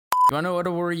You want to know what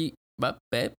a worry?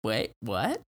 Wait,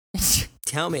 what?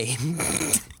 Tell me.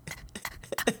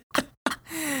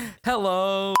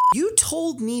 Hello. You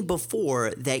told me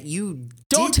before that you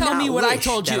Don't did tell me not what I wish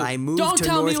told you. that I moved Don't to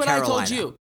tell me North what Carolina. I told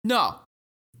you. No.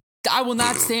 I will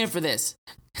not stand for this.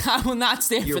 I will not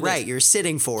stand You're for this. right. You're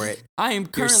sitting for it. I am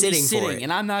currently sitting for it.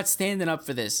 and I'm not standing up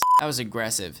for this. That was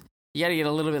aggressive. You got to get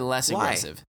a little bit less Why?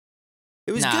 aggressive.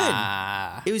 It was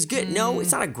Nah. good. It was good. No,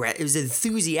 it's not aggressive. It was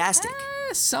enthusiastic.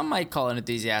 Some might call it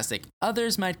enthusiastic.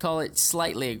 Others might call it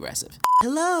slightly aggressive.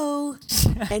 Hello,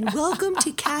 and welcome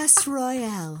to Cast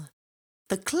Royale,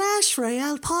 the Clash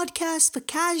Royale podcast for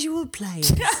casual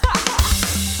players.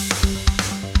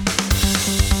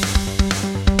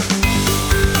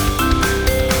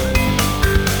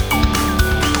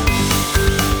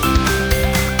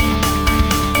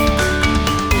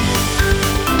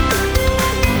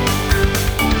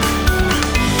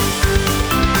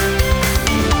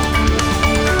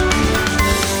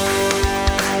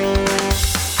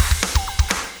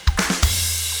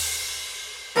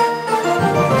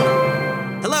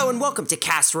 Welcome to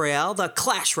Cast Royale, the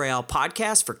Clash Royale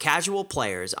podcast for casual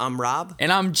players. I'm Rob.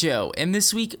 And I'm Joe. And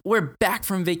this week, we're back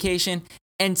from vacation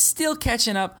and still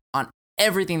catching up on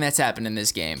everything that's happened in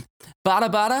this game. Bada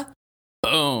bada,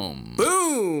 boom.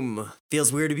 Boom!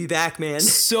 Feels weird to be back, man.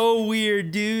 So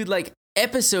weird, dude. Like,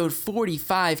 episode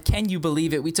 45, can you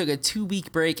believe it? We took a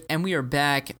 2-week break and we are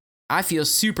back. I feel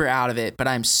super out of it, but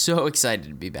I'm so excited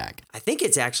to be back. I think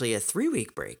it's actually a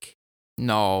 3-week break.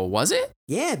 No, was it?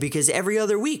 Yeah, because every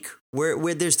other week,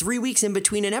 where there's 3 weeks in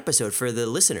between an episode for the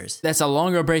listeners. That's a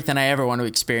longer break than I ever want to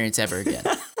experience ever again.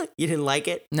 You didn't like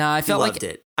it? No, I felt loved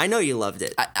it. I know you loved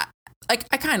it. I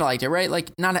kind of liked it, right?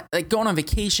 Like, not like going on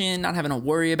vacation, not having to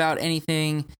worry about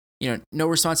anything, no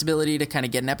responsibility to kind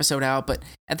of get an episode out. But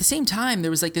at the same time, there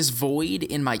was like this void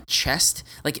in my chest.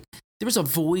 Like, there was a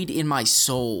void in my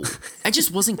soul. I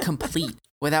just wasn't complete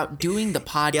without doing the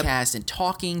podcast and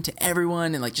talking to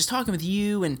everyone and like just talking with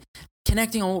you and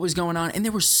connecting on what was going on. And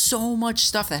there was so much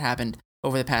stuff that happened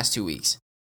over the past 2 weeks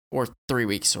or 3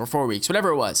 weeks or 4 weeks, whatever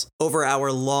it was. Over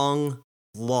our long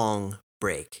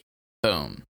break.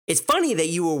 Boom. It's funny that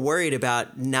you were worried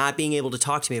about not being able to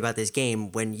talk to me about this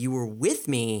game when you were with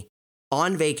me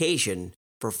on vacation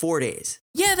for 4 days.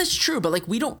 Yeah, that's true. But like,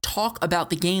 we don't talk about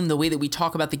the game the way that we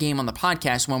talk about the game on the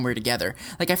podcast when we're together.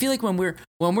 Like, I feel like when we're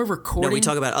recording, no, we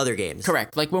talk about other games.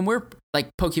 Correct. Like when we're like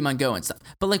Pokemon Go and stuff.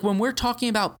 But like when we're talking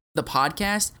about the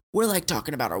podcast, we're like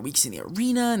talking about our weeks in the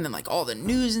arena and then like all the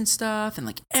news and stuff and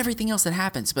like everything else that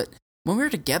happens. But when we're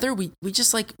together, we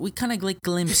just like, we kind of like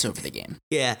glimpse over the game.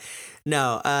 Yeah.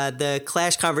 No, the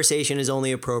Clash conversation is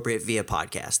only appropriate via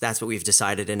podcast. That's what we've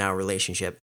decided in our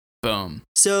relationship. Boom.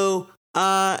 So,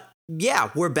 yeah,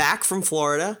 we're back from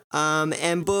Florida.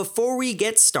 And before we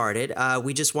get started,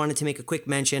 we just wanted to make a quick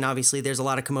mention. Obviously, there's a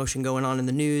lot of commotion going on in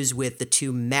the news with the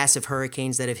 2 massive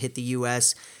hurricanes that have hit the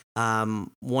U.S.,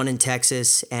 one in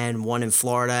Texas and one in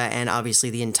Florida, and obviously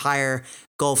the entire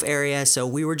Gulf area. So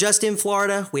we were just in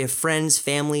Florida. We have friends,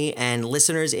 family, and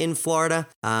listeners in Florida.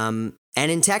 And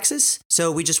in Texas.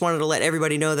 So we just wanted to let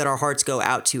everybody know that our hearts go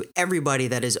out to everybody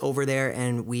that is over there,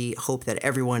 and we hope that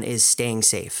everyone is staying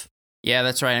safe. Yeah,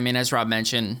 that's right. I mean, as Rob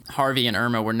mentioned, Harvey and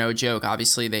Irma were no joke.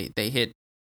 Obviously, they hit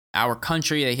our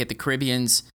country, they hit the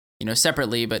Caribbeans,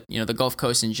 separately, but the Gulf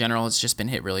Coast in general has just been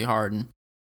hit really hard, and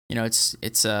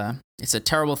it's a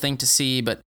terrible thing to see,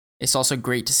 but it's also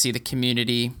great to see the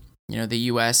community, the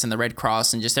U.S. and the Red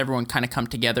Cross and just everyone kind of come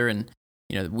together, and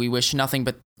we wish nothing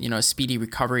but a speedy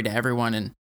recovery to everyone,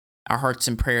 and our hearts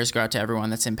and prayers go out to everyone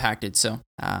that's impacted. So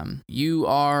you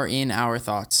are in our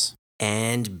thoughts.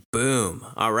 And boom.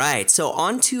 All right. So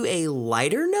on to a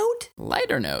lighter note.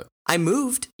 I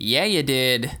moved. Yeah, you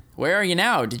did. Where are you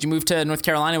now? Did you move to North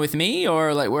Carolina with me,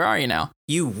 or like, where are you now?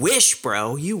 You wish,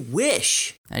 bro. You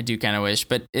wish. I do kind of wish,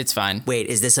 but it's fine. Wait,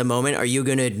 is this a moment? Are you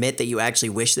going to admit that you actually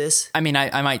wish this? I mean,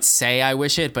 I might say I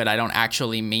wish it, but I don't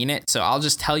actually mean it. So I'll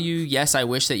just tell you, yes, I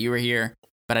wish that you were here,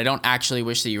 but I don't actually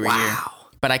wish that you were here. Wow.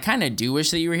 But I kind of do wish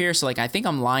that you were here. So like, I think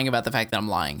I'm lying about the fact that I'm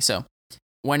lying. So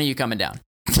when are you coming down?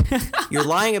 You're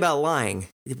lying about lying.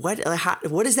 What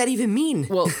does that even mean?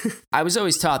 Well, I was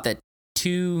always taught that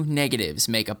 2 negatives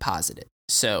make a positive.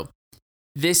 So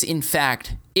this, in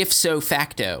fact, if so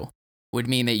facto, would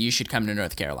mean that you should come to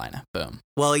North Carolina. Boom.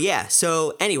 Well, yeah.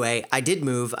 So anyway, I did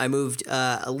move. I moved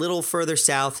a little further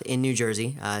south in New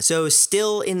Jersey. So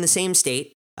still in the same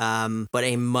state, but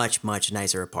a much, much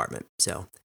nicer apartment. So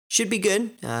should be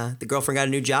good. The girlfriend got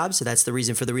a new job, so that's the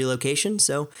reason for the relocation.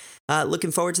 So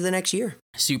looking forward to the next year.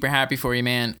 Super happy for you,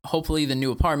 man. Hopefully the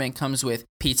new apartment comes with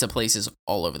pizza places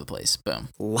all over the place. Boom.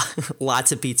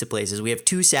 Lots of pizza places. We have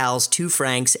 2 Sal's, 2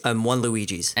 Frank's, and 1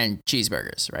 Luigi's. And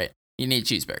cheeseburgers, right? You need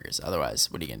cheeseburgers.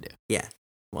 Otherwise, what are you going to do? Yeah.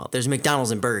 Well, there's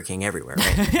McDonald's and Burger King everywhere,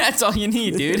 right? That's all you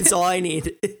need, dude. That's all I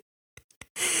need.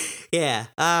 Yeah.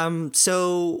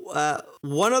 So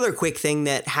one other quick thing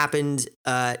that happened,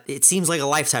 it seems like a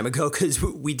lifetime ago because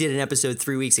we did an episode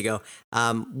 3 weeks ago.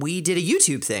 We did a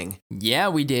YouTube thing. Yeah,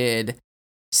 we did.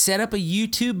 Set up a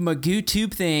YouTube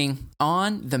MagooTube thing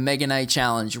on the Mega Knight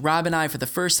Challenge. Rob and I, for the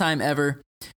first time ever,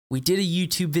 we did a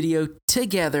YouTube video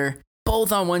together,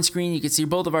 both on one screen. You can see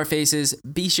both of our faces.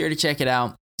 Be sure to check it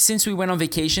out. Since we went on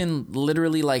vacation,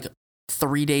 literally like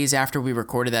 3 days after we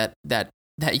recorded that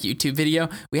YouTube video,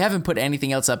 we haven't put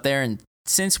anything else up there. And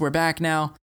since we're back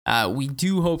now, we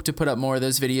do hope to put up more of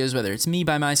those videos, whether it's me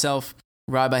by myself,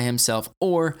 Rob by himself,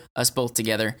 or us both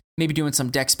together. Maybe doing some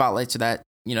deck spotlights or that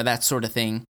sort of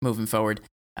thing moving forward.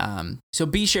 So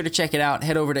be sure to check it out.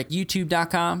 Head over to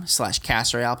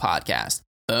youtube.com/Cast Royale Podcast.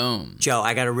 Boom. Joe,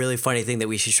 I got a really funny thing that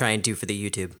we should try and do for the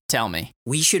YouTube. Tell me.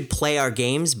 We should play our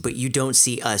games, but you don't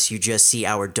see us. You just see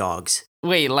our dogs.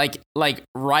 Wait, like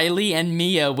Riley and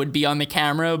Mia would be on the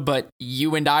camera, but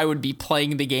you and I would be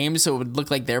playing the game, so it would look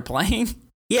like they're playing?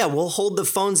 Yeah, we'll hold the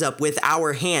phones up with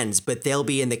our hands, but they'll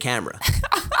be in the camera.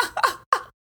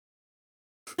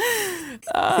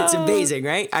 It's amazing,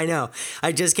 right? I know.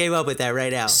 I just came up with that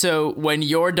right now. So when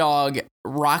your dog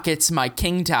rockets my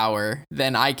king tower,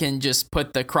 then I can just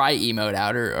put the cry emote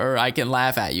out, or I can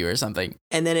laugh at you or something.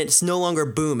 And then it's no longer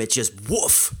boom, it's just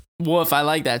woof. Woof, I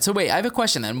like that. So wait, I have a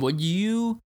question then.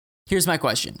 Here's my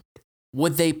question.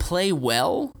 Would they play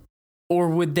well, or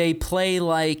would they play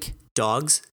like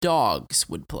dogs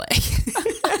would play?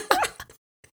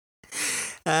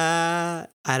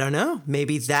 I don't know.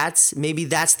 Maybe that's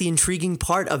the intriguing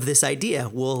part of this idea.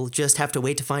 We'll just have to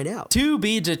wait to find out. To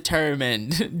be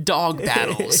determined. Dog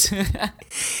battles.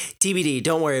 TBD,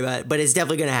 don't worry about it, but it's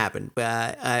definitely going to happen.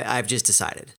 I've just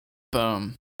decided.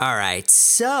 Boom. All right,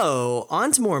 so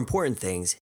on to more important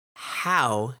things.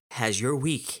 How has your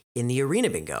week in the arena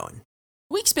been going?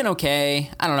 Week's been okay.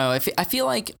 I don't know. I feel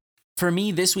like for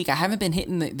me this week, I haven't been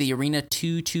hitting the arena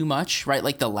too much, right?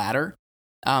 Like the ladder.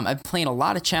 I'm playing a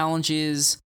lot of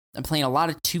challenges. I'm playing a lot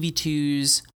of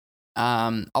 2v2s,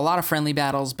 a lot of friendly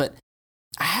battles, but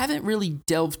I haven't really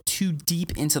delved too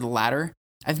deep into the ladder.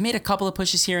 I've made a couple of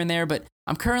pushes here and there, but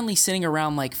I'm currently sitting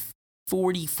around like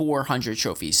 4,400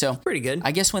 trophies. So pretty good.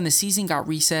 I guess when the season got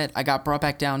reset, I got brought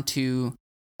back down to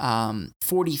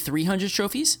 4,300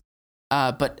 trophies.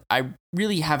 But I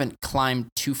really haven't climbed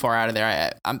too far out of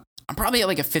there. I'm probably at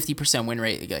like a 50% win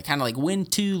rate, kind of like win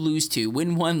 2, lose 2,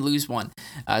 win 1, lose 1.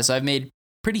 So I've made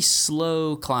pretty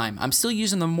slow climb. I'm still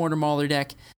using the Mortar Mauler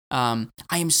deck. I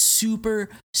am super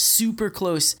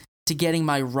close to getting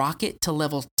my rocket to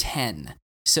level 10.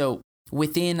 So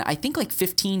within, I think like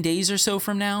 15 days or so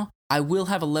from now, I will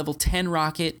have a level 10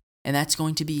 rocket, and that's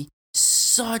going to be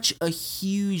such a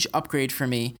huge upgrade for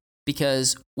me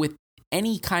because with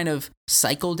any kind of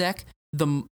cycle deck,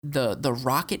 the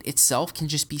rocket itself can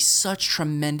just be such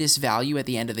tremendous value at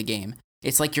the end of the game.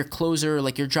 It's like your closer,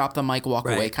 like your drop the mic, walk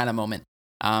away kind of moment.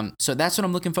 So that's what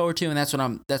I'm looking forward to, and that's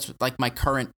like my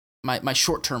current, my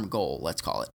short-term goal, let's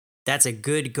call it. That's a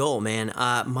good goal, man.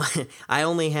 I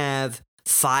only have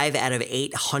 5 out of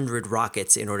 800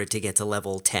 rockets in order to get to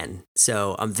level 10.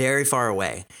 So I'm very far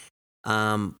away.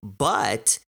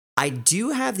 But I do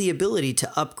have the ability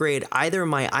to upgrade either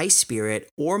my Ice Spirit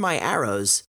or my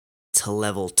arrows to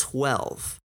level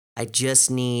 12. I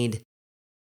just need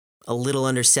a little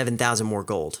under 7,000 more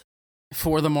gold.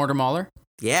 For the Mortar Mauler?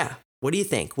 Yeah. What do you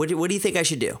think? What do you think I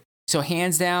should do? So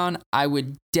hands down, I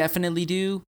would definitely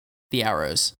do the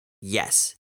arrows.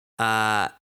 Yes.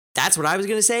 That's what I was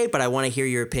going to say, but I want to hear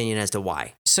your opinion as to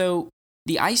why. So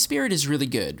the Ice Spirit is really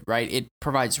good, right? It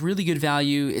provides really good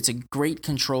value. It's a great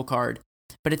control card.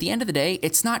 But at the end of the day,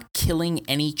 it's not killing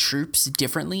any troops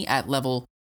differently at level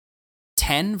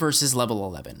 10 versus level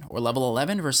 11 or level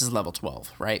 11 versus level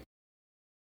 12, right?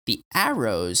 The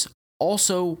arrows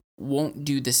also won't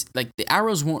do this. Like the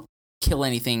arrows won't kill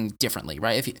anything differently,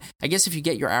 right? I guess if you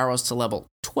get your arrows to level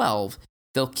 12,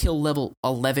 they'll kill level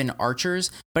 11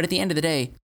 archers. But at the end of the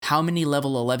day, how many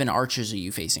level 11 archers are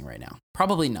you facing right now?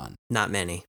 Probably none. Not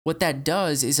many. What that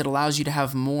does is it allows you to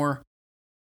have more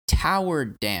tower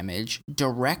damage,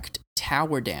 direct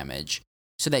tower damage,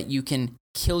 so that you can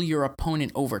kill your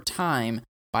opponent over time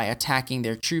by attacking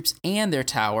their troops and their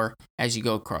tower as you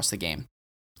go across the game.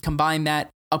 Combine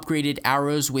that upgraded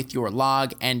arrows with your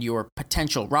log and your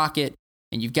potential rocket,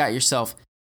 and you've got yourself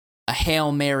a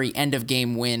Hail Mary end of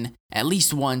game win at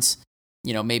least once,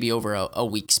 maybe over a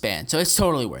week span. So it's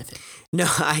totally worth it. No,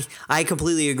 I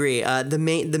completely agree. The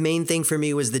main thing for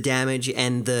me was the damage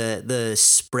and the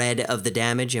spread of the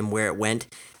damage and where it went.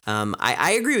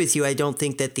 I agree with you. I don't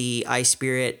think that the Ice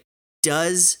Spirit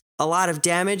does a lot of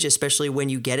damage, especially when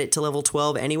you get it to level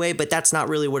 12 anyway, but that's not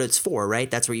really what it's for, right?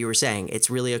 That's what you were saying. It's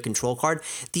really a control card.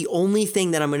 The only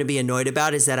thing that I'm going to be annoyed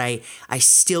about is that I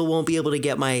still won't be able to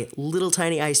get my little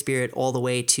tiny Ice Spirit all the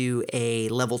way to a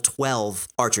level 12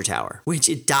 Archer Tower, which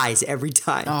it dies every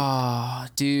time. Oh,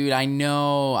 dude, I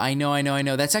know.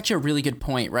 That's actually a really good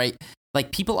point, right?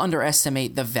 Like, people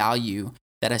underestimate the value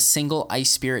that a single Ice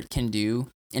Spirit can do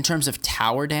in terms of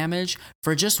tower damage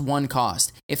for just one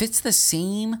cost. If it's the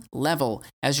same level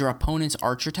as your opponent's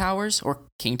Archer Towers or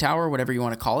King Tower, whatever you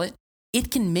want to call it,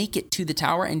 it can make it to the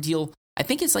tower and deal, I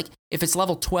think it's like, if it's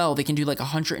level 12, it can do like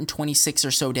 126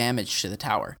 or so damage to the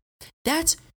tower.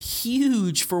 That's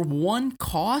huge for one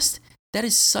cost. That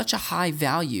is such a high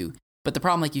value. But the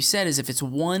problem, like you said, is if it's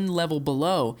one level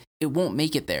below, it won't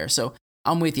make it there. So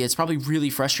I'm with you. It's probably really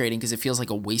frustrating because it feels like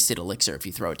a wasted elixir if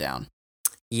you throw it down.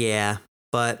 Yeah.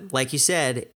 But like you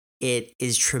said, it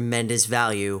is tremendous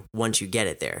value once you get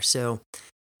it there. So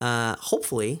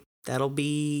hopefully that'll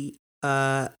be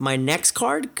my next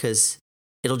card, because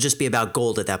it'll just be about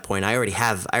gold at that point. I already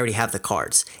have the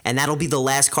cards. And that'll be the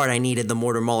last card I needed, the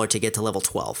Mortar Mauler, to get to level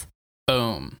 12.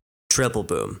 Boom. Triple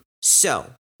boom.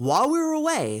 So while we were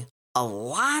away, a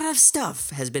lot of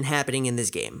stuff has been happening in this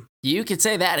game. You could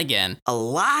say that again. A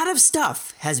lot of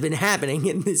stuff has been happening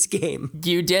in this game.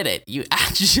 You did it. You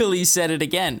actually said it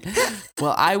again.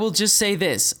 Well, I will just say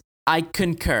this. I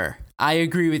concur. I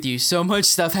agree with you. So much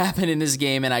stuff happened in this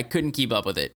game, and I couldn't keep up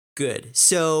with it. Good.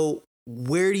 So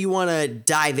where do you want to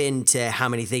dive into how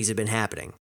many things have been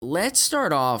happening? Let's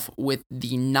start off with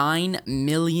the 9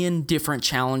 million different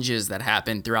challenges that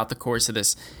happened throughout the course of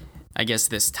this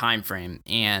time frame.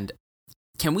 And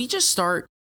can we just start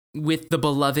with the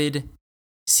beloved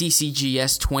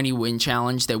CCGS 20 win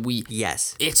challenge that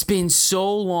Yes. It's been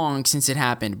so long since it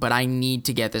happened, but I need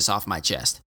to get this off my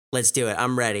chest. Let's do it.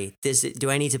 I'm ready.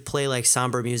 Do I need to play like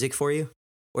somber music for you?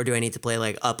 Or do I need to play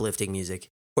like uplifting music?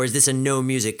 Or is this a no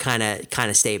music kind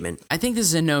of statement? I think this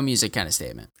is a no music kind of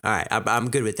statement. All right. I'm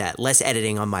good with that. Less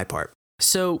editing on my part.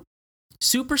 So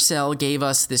Supercell gave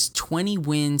us this 20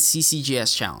 win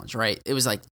CCGS challenge, right? It was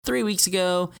like 3 weeks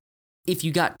ago. If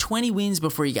you got 20 wins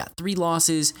before you got 3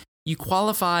 losses, you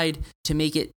qualified to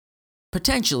make it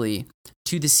potentially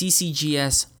to the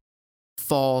CCGS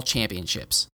Fall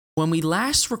Championships. When we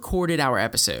last recorded our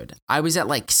episode, I was at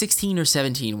like 16 or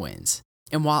 17 wins.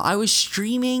 And while I was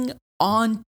streaming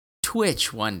on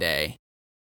Twitch one day,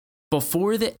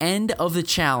 before the end of the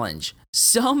challenge,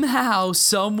 somehow,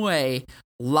 some way,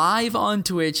 live on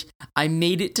Twitch, I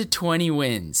made it to 20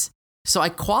 wins. So I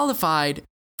qualified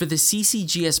for the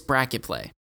CCGS bracket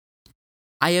play.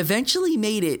 I eventually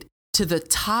made it to the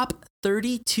top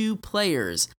 32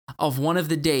 players of one of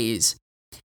the days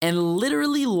and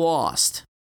literally lost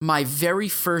my very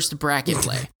first bracket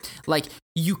play. Like,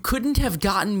 you couldn't have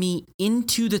gotten me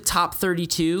into the top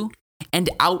 32 and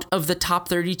out of the top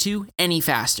 32 any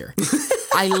faster.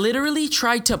 I literally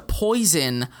tried to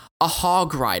poison a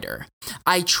Hog Rider.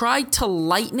 I tried to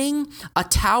lightning a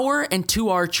tower and 2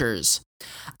 archers.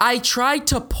 I tried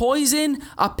to poison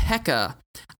a P.E.K.K.A.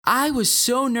 I was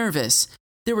so nervous.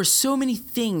 There were so many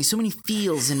things, so many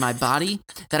feels in my body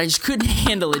that I just couldn't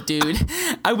handle it, dude.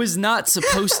 I was not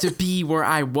supposed to be where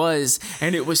I was,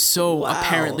 and it was so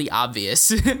apparently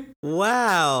obvious.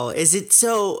 Wow. Is it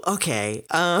so? Okay.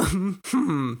 I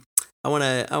want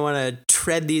to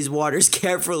tread these waters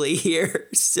carefully here.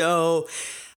 So,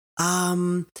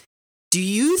 do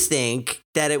you think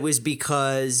that it was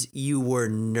because you were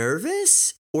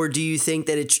nervous, or do you think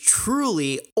that it's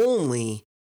truly only,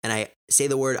 and I say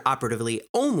the word operatively,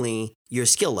 only your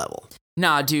skill level?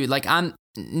 Nah, dude, like, I'm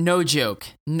no joke.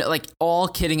 No, like, all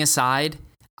kidding aside,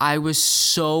 I was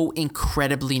so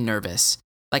incredibly nervous.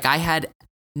 Like, I had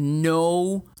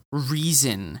no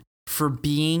reason for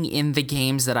being in the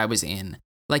games that I was in.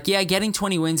 Like, yeah, getting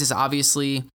 20 wins is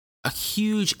obviously a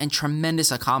huge and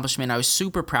tremendous accomplishment. I was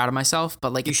super proud of myself,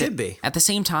 but like, you should be. At the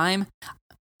same time,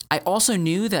 I also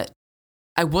knew that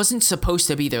I wasn't supposed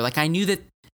to be there. Like, I knew that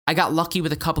I got lucky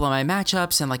with a couple of my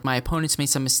matchups and like my opponents made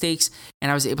some mistakes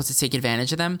and I was able to take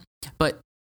advantage of them. But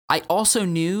I also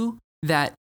knew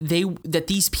that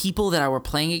these people that I were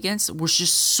playing against were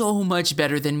just so much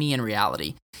better than me in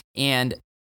reality. And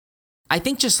I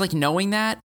think just like knowing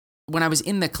that, when I was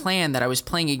in the clan that I was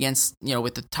playing against,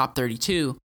 with the top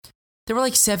 32, there were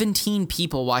like 17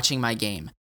 people watching my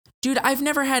game. Dude, I've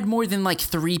never had more than like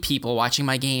 3 people watching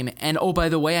my game. And oh, by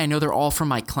the way, I know they're all from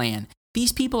my clan.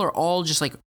 These people are all just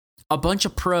like a bunch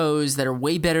of pros that are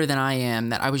way better than I am,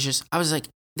 that I was like,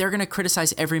 they're going to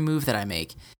criticize every move that I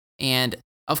make. And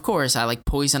of course, I like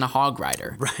poison a Hog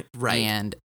Rider. Right.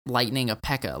 And lightning a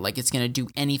P.E.K.K.A. Like, it's going to do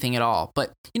anything at all.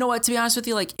 But you know what? To be honest with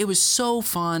you, like, it was so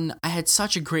fun. I had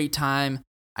such a great time.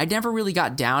 I never really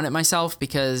got down at myself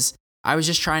because I was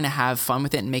just trying to have fun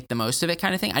with it and make the most of it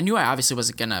kind of thing. I knew I obviously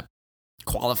wasn't going to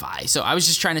qualify. So I was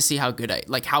just trying to see how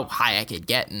high I could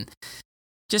get and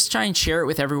just try and share it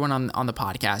with everyone on the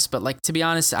podcast. But like, to be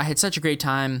honest, I had such a great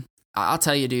time. I'll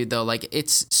tell you, dude, though, like,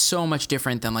 it's so much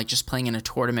different than like just playing in a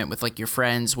tournament with like your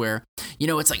friends where, you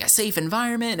know, it's like a safe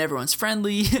environment and everyone's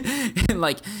friendly and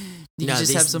like you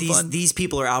just have some fun. These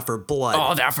people are out for blood.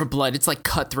 Oh, they're out for blood. It's like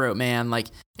cutthroat, man. Like,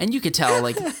 and you could tell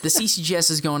like the CCGS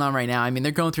is going on right now. I mean,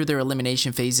 they're going through their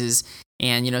elimination phases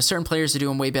and, you know, certain players are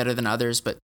doing way better than others,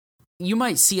 but you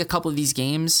might see a couple of these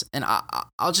games and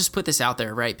I'll just put this out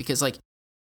there, right? Because like,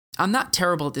 I'm not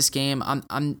terrible at this game.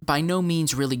 I'm by no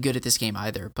means really good at this game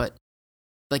either, but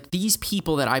like these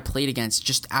people that I played against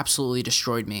just absolutely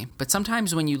destroyed me. But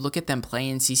sometimes when you look at them play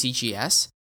in CCGS,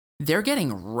 they're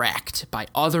getting wrecked by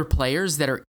other players that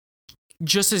are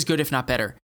just as good, if not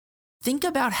better. Think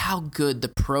about how good the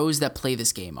pros that play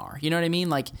this game are. You know what I mean?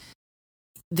 Like,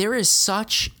 there is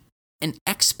such an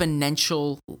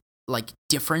exponential like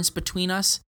difference between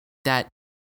us that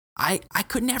I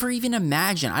could never even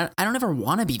imagine. I don't ever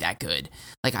want to be that good.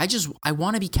 Like, I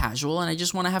want to be casual and I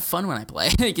just want to have fun when I play.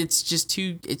 Like, it's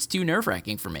too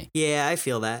nerve-wracking for me. Yeah, I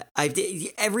feel that.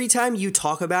 Every time you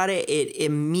talk about it, it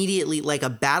immediately, like a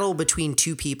battle between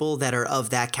two people that are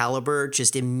of that caliber,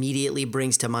 just immediately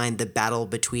brings to mind the battle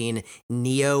between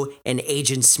Neo and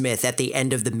Agent Smith at the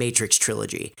end of the Matrix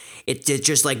trilogy. It's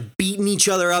just like beating each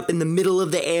other up in the middle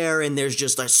of the air, and there's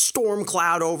just a storm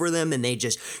cloud over them, and they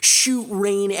just shoot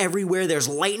rain everywhere. There's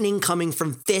lightning coming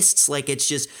from fists. Like,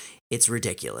 it's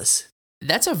ridiculous.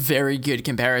 That's a very good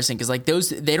comparison because like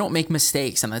they don't make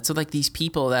mistakes, and that's what, like, these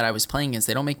people that I was playing against,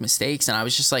 they don't make mistakes, and I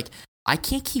was just like, I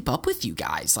can't keep up with you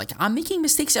guys. Like, I'm making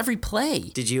mistakes every play.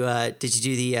 Did you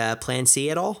do the Plan C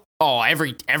at all? Oh,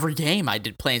 every game I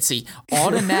did Plan C.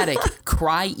 Automatic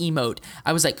cry emote.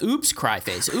 I was like, oops, cry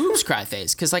face,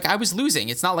 because like I was losing.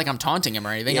 It's not like I'm taunting him or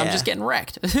anything. Yeah. I'm just getting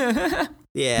wrecked.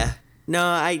 Yeah. No,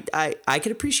 I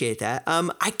could appreciate that.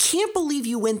 I can't believe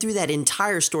you went through that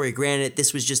entire story. Granted,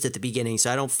 this was just at the beginning,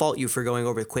 so I don't fault you for going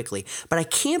over it quickly. But I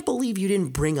can't believe you didn't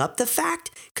bring up the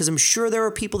fact, because I'm sure there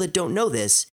are people that don't know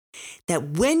this,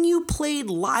 that when you played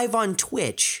live on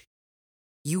Twitch,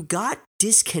 you got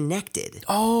disconnected.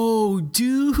 Oh,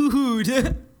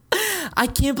 dude. I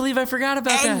can't believe I forgot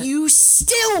about that. And you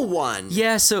still won.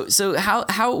 Yeah, so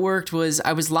how it worked was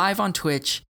I was live on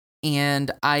Twitch, and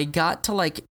I got to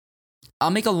like, I'll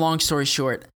make a long story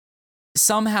short.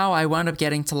 Somehow I wound up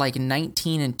getting to like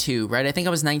 19-2, right? I think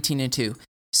I was 19-2.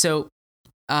 So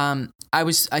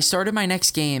I started my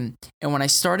next game, and when I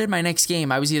started my next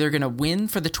game, I was either going to win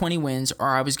for the 20 wins or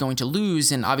I was going to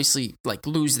lose and obviously like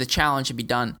lose the challenge and be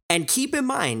done. And keep in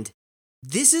mind,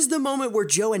 this is the moment where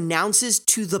Joe announces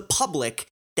to the public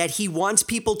that he wants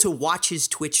people to watch his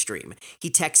Twitch stream. He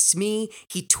texts me,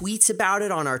 he tweets about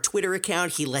it on our Twitter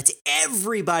account, he lets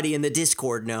everybody in the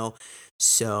Discord know.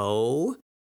 So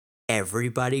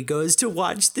everybody goes to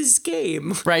watch this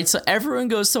game. Right, so everyone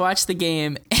goes to watch the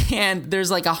game, and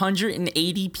there's like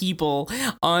 180 people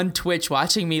on Twitch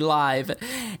watching me live.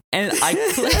 And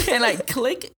I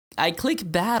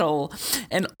click battle,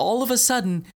 and all of a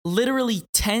sudden, literally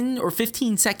 10 or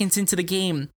 15 seconds into the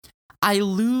game, I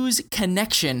lose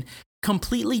connection,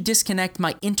 completely disconnect,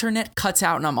 my internet cuts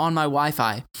out, and I'm on my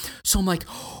Wi-Fi. So I'm like,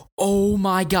 oh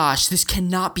my gosh, this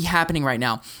cannot be happening right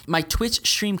now. My Twitch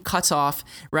stream cuts off,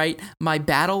 right? My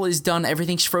battle is done.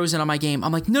 Everything's frozen on my game.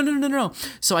 I'm like, no.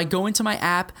 So I go into my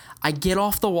app. I get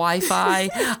off the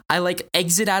Wi-Fi. I like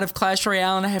exit out of Clash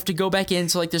Royale and I have to go back in.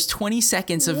 So like there's 20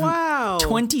 seconds of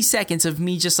 20 seconds of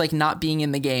me just like not being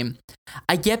in the game.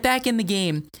 I get back in the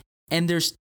game and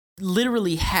there's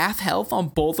literally half health on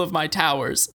both of my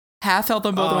towers. Half health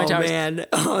on both of my towers. Oh, man.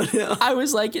 Oh, no. I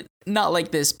was like, not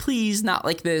like this. Please, not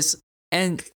like this.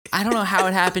 And I don't know how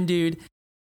it happened, dude.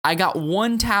 I got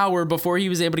one tower before he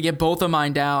was able to get both of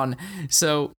mine down.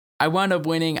 So I wound up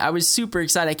winning. I was super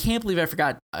excited. I can't believe I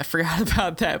forgot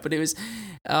about that. But it was,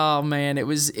 oh, man, it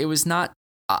was not,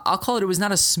 I'll call it, it was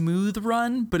not a smooth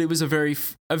run, but it was a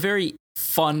very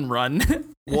fun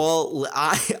run. Well,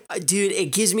 dude,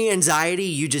 it gives me anxiety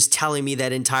you just telling me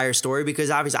that entire story, because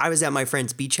obviously I was at my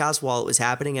friend's beach house while it was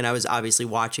happening and I was obviously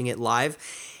watching it live.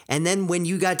 And then when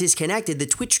you got disconnected, the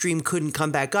Twitch stream couldn't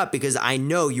come back up because I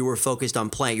know you were focused on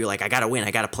playing. You're like, I gotta win,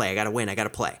 I gotta play, I gotta win, I gotta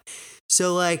play.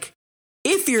 So like,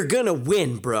 if you're gonna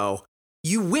win, bro,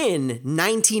 you win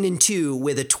 19-2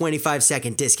 with a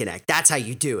 25-second disconnect. That's how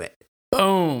you do it.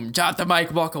 Boom. Drop the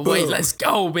mic, walk away. Boom. Let's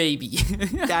go, baby.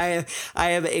 I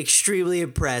am extremely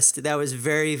impressed. That was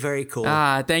very, very cool.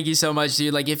 Thank you so much,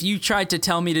 dude. Like, if you tried to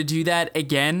tell me to do that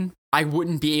again, I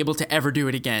wouldn't be able to ever do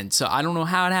it again. So I don't know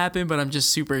how it happened, but I'm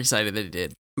just super excited that it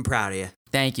did. I'm proud of you.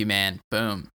 Thank you, man.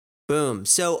 Boom. Boom.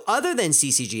 So other than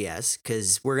CCGS,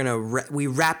 because we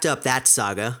wrapped up that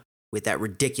saga with that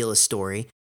ridiculous story,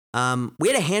 we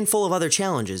had a handful of other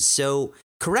challenges. So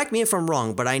correct me if I'm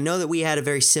wrong, but I know that we had a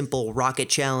very simple rocket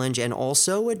challenge and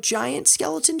also a giant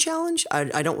skeleton challenge.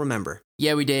 I don't remember.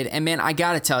 Yeah, we did. And man, I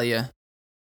gotta tell you,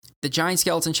 the giant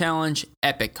skeleton challenge,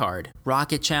 epic card.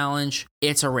 Rocket challenge,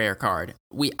 it's a rare card.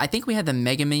 I think we had the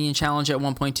Mega Minion challenge at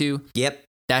 1.2. Yep.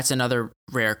 That's another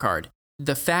rare card.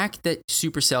 The fact that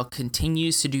Supercell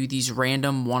continues to do these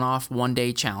random one-off,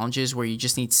 one-day challenges where you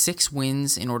just need 6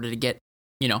 wins in order to get,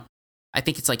 I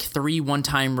think it's like 3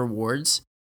 one-time rewards,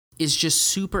 is just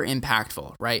super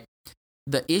impactful, right?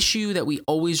 The issue that we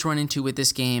always run into with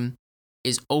this game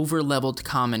is over-leveled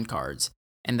common cards.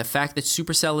 And the fact that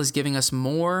Supercell is giving us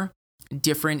more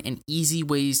different and easy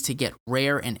ways to get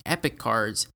rare and epic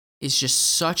cards is just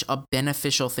such a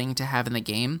beneficial thing to have in the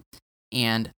game.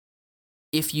 And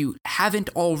if you haven't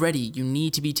already, you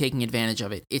need to be taking advantage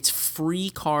of it. It's free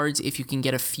cards if you can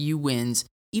get a few wins.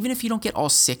 Even if you don't get all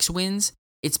 6 wins,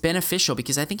 it's beneficial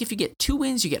because I think if you get 2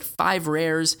 wins, you get 5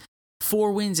 rares.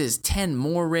 4 wins is 10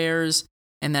 more rares.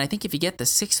 And then I think if you get the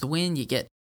 6th win, you get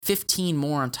 15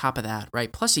 more on top of that,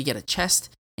 right? Plus you get a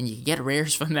chest and you get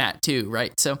rares from that too,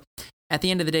 right? So at the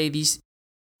end of the day, these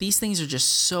things are just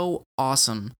so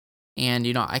awesome. And,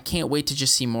 I can't wait to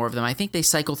just see more of them. I think they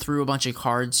cycle through a bunch of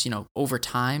cards, over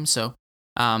time. So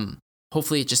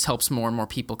hopefully it just helps more and more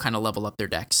people kind of level up their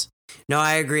decks. No,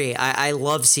 I agree. I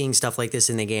love seeing stuff like this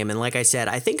in the game. And like I said,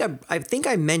 I think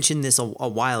I mentioned this a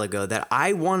while ago that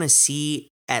I want to see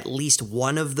at least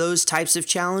one of those types of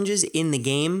challenges in the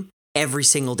game every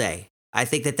single day. I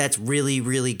think that that's really,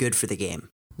 really good for the game.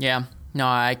 Yeah. No,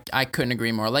 I couldn't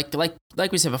agree more. Like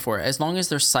we said before, as long as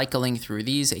they're cycling through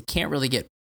these, it can't really get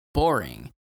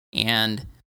boring. And,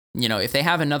 if they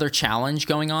have another challenge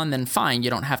going on, then fine, you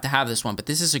don't have to have this one. But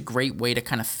this is a great way to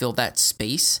kind of fill that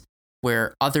space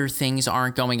where other things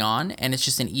aren't going on. And it's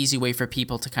just an easy way for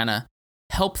people to kind of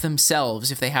help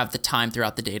themselves if they have the time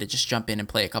throughout the day to just jump in and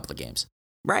play a couple of games.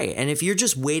 Right. And if you're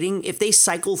just waiting, if they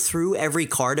cycle through every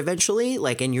card eventually,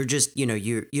 and you're just, you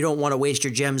don't want to waste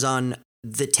your gems on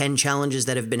the 10 challenges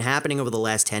that have been happening over the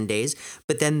last 10 days,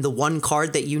 but then the one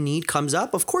card that you need comes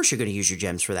up, of course you're going to use your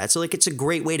gems for that. So it's a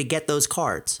great way to get those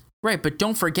cards. Right. But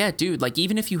don't forget, dude,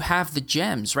 even if you have the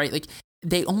gems, right?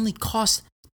 They only cost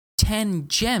 10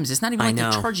 gems. It's not even like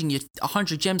they're charging you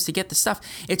 100 gems to get the stuff.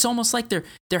 It's almost like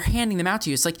they're handing them out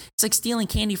to you. It's like stealing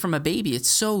candy from a baby. It's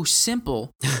so simple,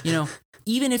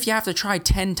 Even if you have to try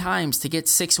 10 times to get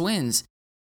 6 wins,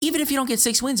 even if you don't get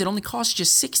 6 wins, it only costs you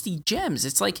 60 gems.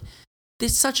 It's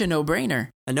such a no-brainer.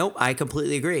 Nope, I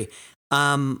completely agree.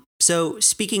 So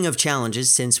speaking of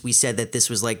challenges, since we said that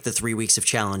this was like the 3 weeks of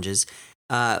challenges,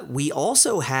 we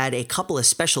also had a couple of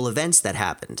special events that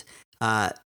happened.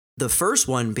 The first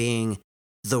one being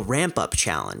the Ramp Up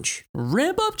Challenge.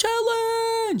 Ramp Up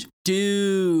Challenge!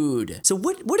 Dude. So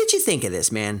what did you think of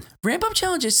this, man? Ramp Up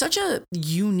Challenge is such a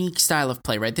unique style of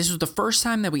play, right? This was the first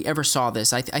time that we ever saw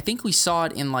this. I think we saw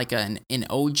it in an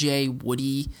OJ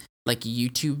Woody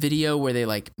YouTube video where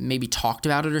they maybe talked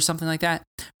about it or something like that.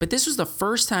 But this was the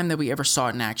first time that we ever saw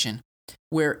it in action,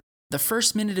 where the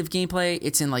first minute of gameplay,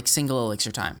 it's in single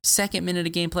elixir time. Second minute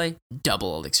of gameplay,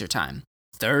 double elixir time.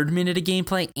 Third minute of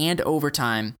gameplay and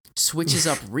overtime switches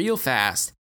up real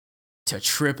fast to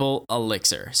triple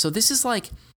elixir. So this is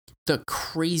the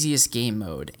craziest game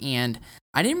mode. And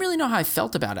I didn't really know how I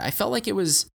felt about it. I felt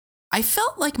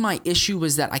like my issue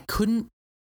was that I couldn't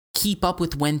keep up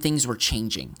with when things were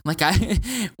changing.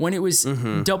 When it was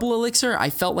double elixir, I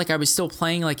felt like I was still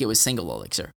playing like it was single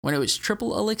elixir. When it was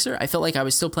triple elixir, I felt like I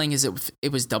was still playing as if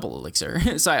it was double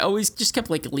elixir. So I always just kept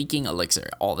leaking elixir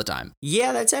all the time.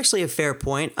 Yeah, that's actually a fair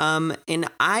point. And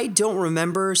I don't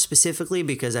remember specifically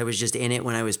because I was just in it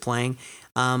when I was playing.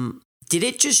 Did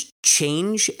it just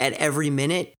change at every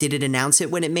minute? Did it announce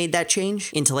it when it made that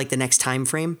change into the next time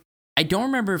frame? I don't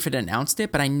remember if it announced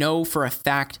it, but I know for a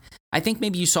fact, I think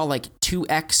maybe you saw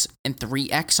 2x and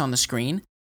 3x on the screen.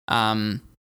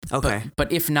 Okay.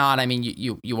 But if not, I mean,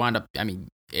 you wound up, I mean,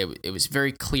 it was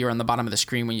very clear on the bottom of the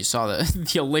screen when you saw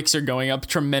the elixir going up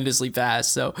tremendously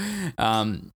fast. So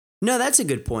No, that's a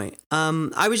good point.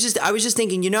 I was just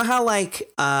thinking, you know how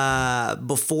like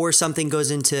before something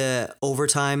goes into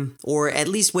overtime, or at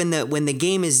least when the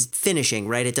game is finishing,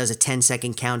 right? It does a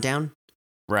 10-second countdown.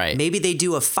 Right. Maybe they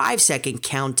do a 5-second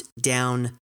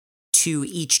countdown to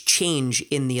each change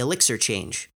in the elixir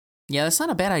change. Yeah, that's not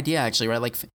a bad idea actually, right?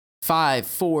 Like 5,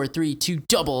 4, 3, 2,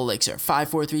 double elixir. 5,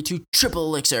 4, 3, 2, triple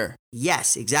elixir.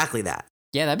 Yes, exactly that.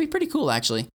 Yeah, that'd be pretty cool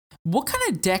actually. What kind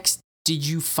of decks did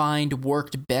you find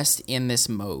worked best in this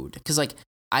mode? Because like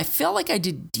I felt like I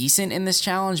did decent in this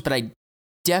challenge, but I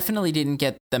definitely didn't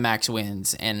get the max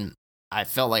wins, and I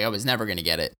felt like I was never gonna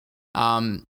get it.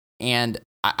 And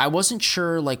I wasn't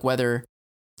sure like whether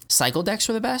cycle decks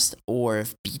were the best, or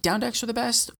if beatdown decks were the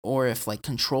best, or if like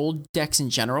control decks in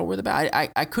general were the best.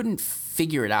 I couldn't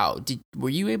figure it out. Were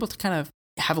you able to kind of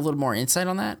have a little more insight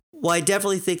on that? Well, I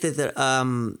definitely think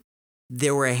that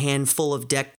there were a handful of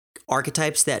deck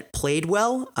archetypes that played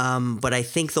well, but I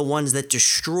think the ones that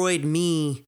destroyed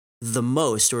me the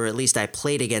most, or at least I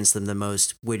played against them the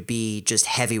most, would be just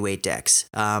heavyweight decks.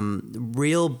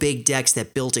 Real big decks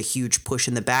that built a huge push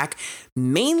in the back,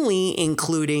 mainly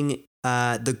including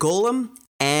the Golem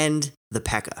and the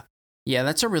P.E.K.K.A. Yeah,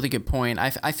 that's a really good point.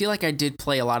 I feel like I did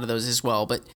play a lot of those as well,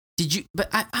 but did you? But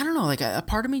I don't know, like a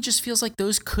part of me just feels like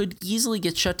those could easily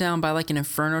get shut down by like an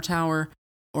Inferno Tower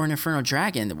or an Inferno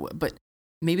Dragon, but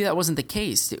maybe that wasn't the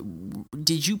case.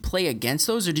 Did you play against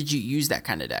those, or did you use that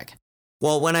kind of deck?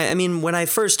 Well, when I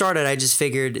first started, I just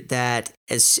figured that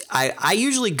as I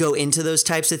usually go into those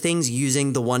types of things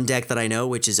using the one deck that I know,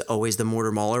 which is always the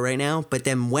Mortar Mauler right now. But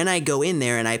then when I go in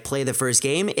there and I play the first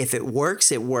game, if it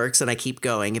works, it works, and I keep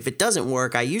going. If it doesn't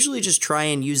work, I usually just try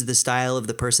and use the style of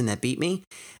the person that beat me,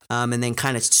 and then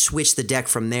kind of switch the deck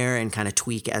from there and kind of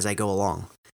tweak as I go along.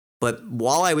 But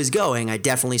while I was going, I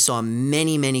definitely saw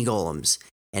many, many golems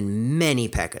and many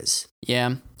P.E.K.K.A.s.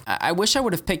 Yeah, I wish I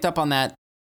would have picked up on that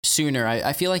sooner.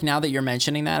 I feel like now that you're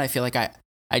mentioning that, I feel like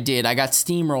I did. I got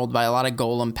steamrolled by a lot of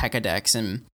Golem P.E.K.K.A. decks,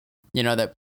 and you know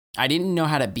that I didn't know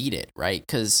how to beat it, right?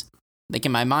 Because like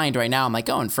in my mind right now, I'm like,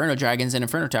 oh, Inferno Dragons and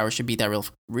Inferno Towers should beat that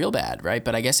real bad, right?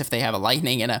 But I guess if they have a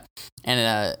lightning and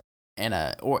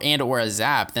or a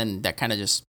zap, then that kind of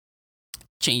just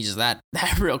changes that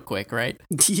real quick, right?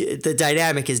 The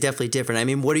dynamic is definitely different. I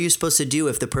mean, what are you supposed to do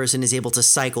if the person is able to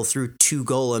cycle through 2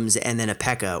 golems and then a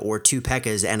P.E.K.K.A. or 2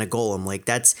 P.E.K.K.A.s and a golem? Like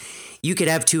you could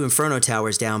have 2 Inferno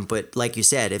Towers down, but like you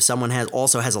said, if someone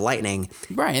also has a lightning,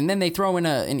 right? And then they throw in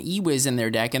an E-Wiz in their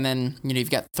deck, and then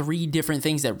you've got 3 different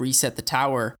things that reset the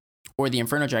tower or the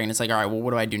Inferno Dragon. It's like, all right, well,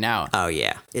 what do I do now? Oh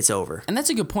yeah, it's over. And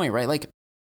that's a good point, right? Like,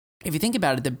 if you think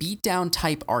about it, the beatdown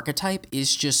type archetype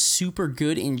is just super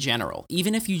good in general,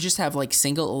 even if you just have like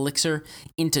single elixir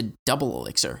into double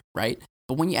elixir, right?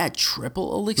 But when you add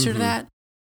triple elixir to that,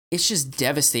 it's just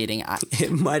devastating. It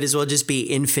might as well just be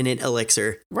infinite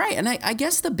elixir. Right. And I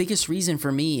guess the biggest reason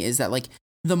for me is that like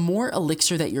the more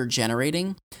elixir that you're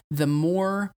generating, the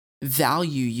more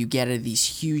value you get out of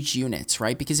these huge units,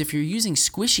 right? Because if you're using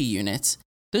squishy units,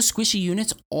 those squishy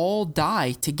units all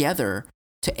die together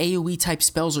to AoE type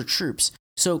spells or troops.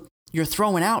 So you're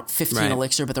throwing out 15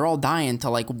 elixir, but they're all dying to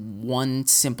like one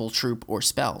simple troop or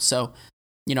spell. So,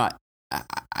 you know,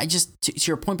 I just, to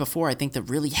your point before, I think the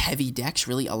really heavy decks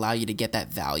really allow you to get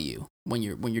that value when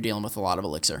you're dealing with a lot of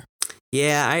elixir.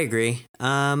 Yeah, I agree.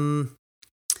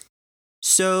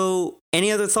 So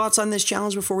any other thoughts on this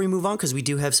challenge before we move on? Because we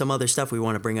do have some other stuff we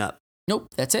want to bring up. Nope,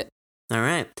 that's it. All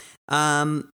right.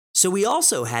 So we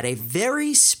also had a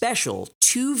very special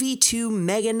 2v2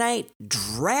 Mega Knight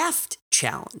draft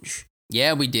challenge.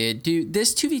 Yeah, we did. Dude,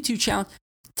 this 2v2 challenge,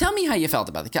 tell me how you felt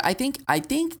about it. I think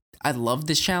I loved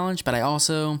this challenge, but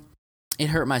it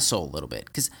hurt my soul a little bit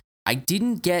because I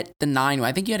didn't get the 9.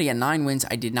 I think you had to get 9 wins.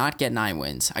 I did not get 9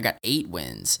 wins. I got 8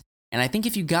 wins. And I think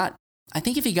if you got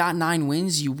 9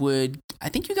 wins, you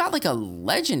got like a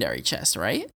legendary chest,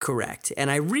 right? Correct.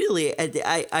 And I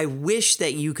wish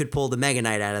that you could pull the Mega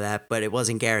Knight out of that, but it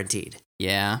wasn't guaranteed.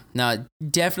 Yeah, no,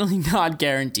 definitely not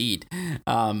guaranteed.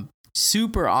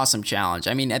 Super awesome challenge.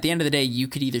 I mean, at the end of the day, you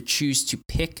could either choose to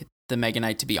pick the Mega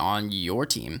Knight to be on your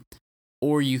team,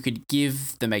 or you could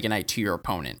give the Mega Knight to your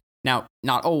opponent. Now,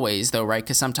 not always though, right?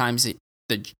 Because sometimes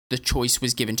the choice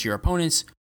was given to your opponents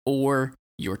or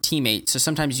your teammate. So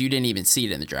sometimes you didn't even see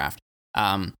it in the draft.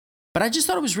 But I just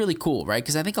thought it was really cool, right?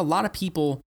 Because I think a lot of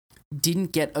people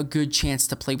didn't get a good chance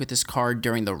to play with this card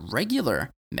during the regular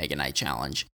Mega Knight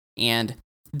challenge. And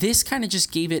this kind of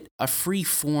just gave it a free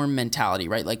form mentality,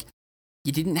 right? Like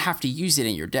you didn't have to use it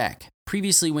in your deck.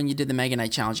 Previously, when you did the Mega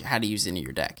Knight challenge, you had to use it in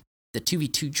your deck. The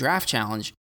 2v2 draft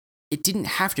challenge, it didn't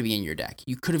have to be in your deck.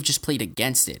 You could have just played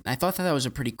against it. And I thought that was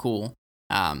a pretty cool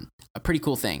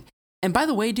thing. And by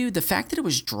the way, dude, the fact that it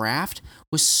was draft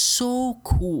was so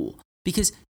cool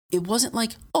because it wasn't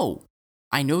like, oh,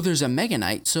 I know there's a Mega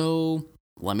Knight, so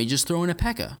let me just throw in a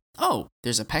P.E.K.K.A. Oh,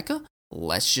 there's a P.E.K.K.A?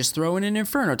 Let's just throw in an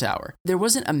Inferno Tower. There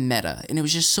wasn't a meta, and it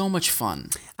was just so much fun.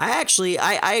 I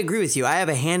agree with you. I have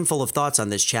a handful of thoughts on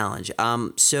this challenge.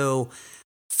 So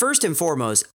first and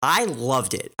foremost, I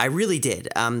loved it. I really did.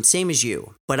 Same as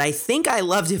you. But I think I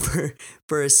loved it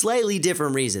for a slightly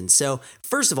different reason. So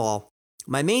first of all,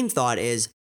 my main thought is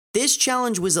this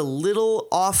challenge was a little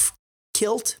off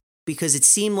kilt because it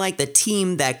seemed like the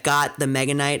team that got the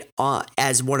Mega Knight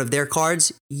as one of their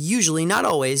cards, usually, not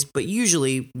always, but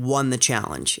usually won the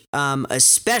challenge.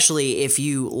 Especially if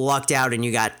you lucked out and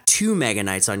you got 2 Mega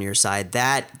Knights on your side.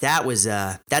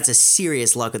 That's a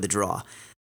serious luck of the draw.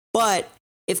 But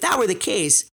if that were the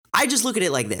case, I just look at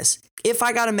it like this. If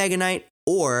I got a Mega Knight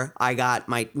or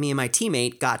me and my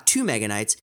teammate got 2 Mega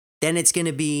Knights, then it's going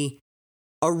to be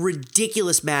a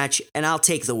ridiculous match and I'll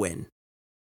take the win.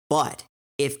 But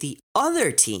if the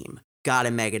other team got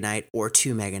a Mega Knight or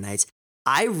 2 Mega Knights,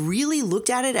 I really looked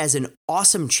at it as an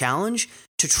awesome challenge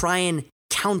to try and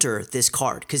counter this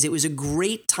card because it was a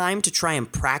great time to try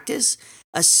and practice,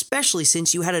 especially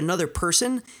since you had another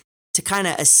person to kind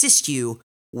of assist you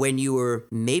when you were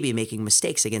maybe making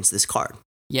mistakes against this card.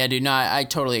 Yeah, dude, no, I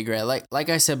totally agree. Like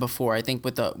I said before, I think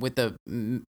with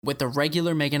the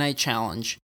regular Mega Knight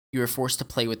challenge, you were forced to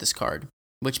play with this card,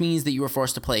 which means that you were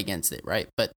forced to play against it, right?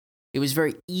 But it was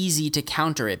very easy to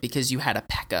counter it because you had a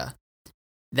P.E.K.K.A.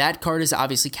 That card is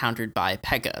obviously countered by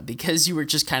P.E.K.K.A. because you were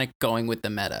just kind of going with the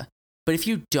meta. But if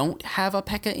you don't have a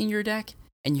P.E.K.K.A. in your deck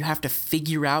and you have to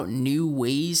figure out new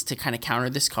ways to kind of counter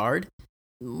this card,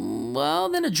 well,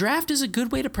 then a draft is a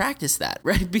good way to practice that,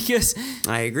 right? Because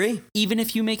I agree. Even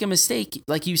if you make a mistake,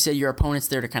 like you said, your opponent's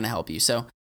there to kind of help you. So,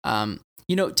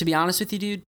 to be honest with you,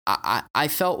 dude, I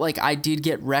felt like I did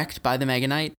get wrecked by the Mega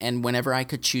Knight, and whenever I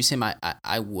could choose him,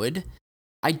 I would.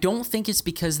 I don't think it's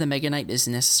because the Mega Knight is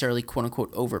necessarily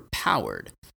quote-unquote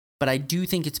overpowered, but I do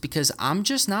think it's because I'm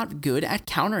just not good at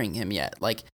countering him yet.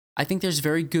 Like, I think there's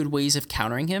very good ways of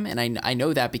countering him, and I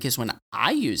know that because when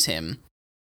I use him,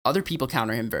 other people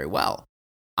counter him very well.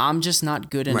 I'm just not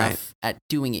good enough at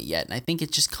doing it yet, and I think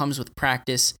it just comes with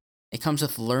practice. It comes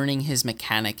with learning his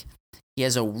mechanic. He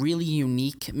has a really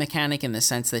unique mechanic in the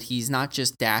sense that he's not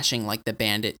just dashing like the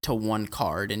bandit to one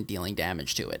card and dealing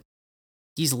damage to it.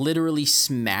 He's literally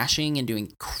smashing and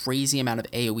doing crazy amount of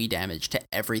AoE damage to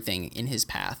everything in his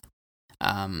path.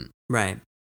 Right.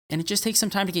 And it just takes some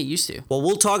time to get used to. Well,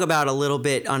 we'll talk about a little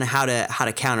bit on how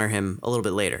to counter him a little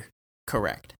bit later.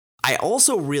 Correct. I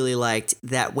also really liked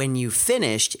that when you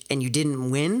finished and you didn't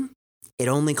win, it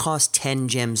only cost 10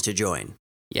 gems to join.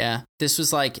 Yeah, this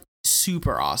was like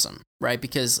super awesome, right?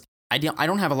 Because I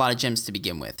don't have a lot of gems to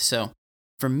begin with. So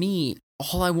for me,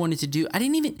 all I wanted to do,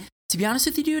 to be honest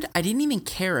with you, dude, I didn't even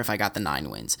care if I got the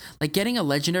 9 wins. Like, getting a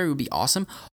legendary would be awesome,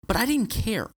 but I didn't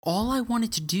care. All I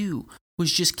wanted to do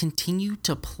was just continue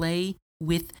to play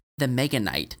with the Mega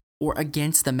Knight or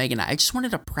against the Mega Knight. I just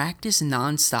wanted to practice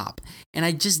nonstop, and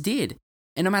I just did.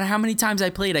 And no matter how many times I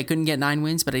played, I couldn't get 9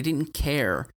 wins, but I didn't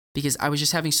care because I was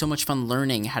just having so much fun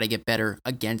learning how to get better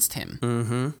against him.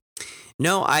 Mm-hmm.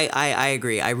 No, I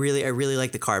agree. I really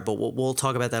like the card, but we'll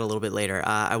talk about that a little bit later.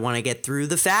 I want to get through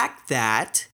the fact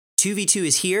that 2v2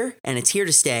 is here, and it's here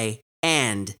to stay,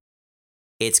 and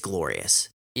it's glorious.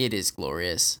 It is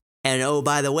glorious. And oh,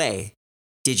 by the way,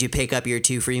 did you pick up your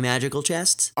 2 free magical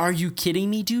chests? Are you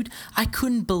kidding me, dude? I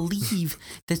couldn't believe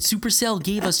that Supercell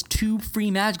gave us 2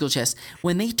 free magical chests.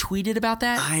 When they tweeted about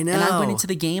that, I know. And I went into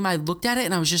the game, I looked at it,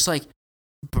 and I was just like,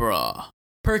 bruh.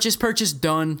 Purchase,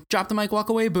 done. Drop the mic, walk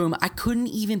away, boom. I couldn't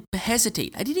even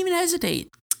hesitate. I didn't even hesitate.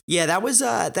 Yeah, that was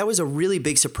a really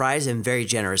big surprise and very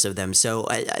generous of them. So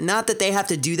not that they have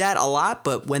to do that a lot,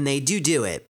 but when they do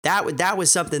it, that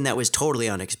was something that was totally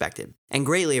unexpected and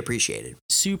greatly appreciated.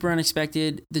 Super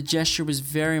unexpected. The gesture was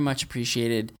very much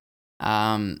appreciated.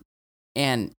 And,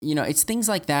 it's things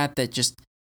like that just,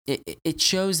 it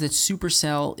shows that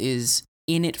Supercell is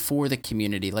in it for the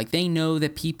community. Like, they know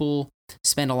that people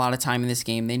spend a lot of time in this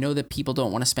game. They know that people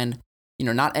don't want to spend,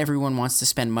 not everyone wants to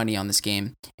spend money on this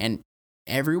game, and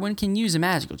everyone can use a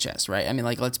magical chest, right? I mean,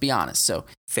 like, let's be honest. So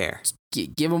fair.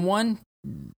 Give them 1,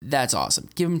 that's awesome.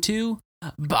 Give them 2,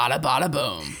 bada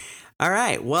boom. All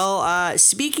right. Well,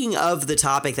 speaking of the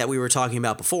topic that we were talking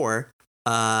about before,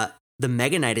 the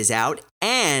Mega Knight is out,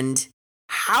 and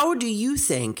how do you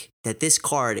think that this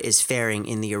card is faring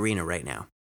in the arena right now?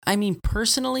 I mean,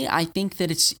 personally, I think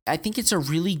it's a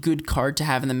really good card to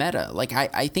have in the meta. Like,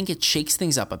 I think it shakes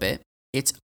things up a bit.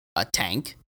 It's a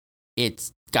tank.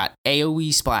 It's got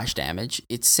AoE splash damage.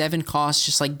 It's 7 costs,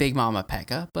 just like Big Mama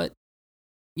P.E.K.K.A, but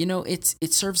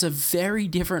it serves a very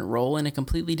different role and a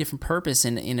completely different purpose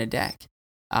in a deck.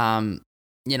 I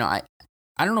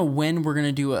don't know when we're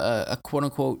gonna do a quote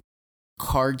unquote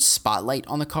card spotlight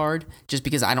on the card, just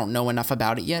because I don't know enough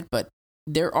about it yet, but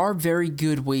there are very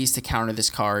good ways to counter this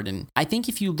card. And I think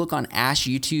if you look on Ash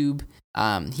YouTube,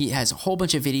 he has a whole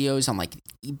bunch of videos on like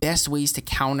best ways to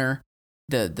counter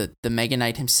the Mega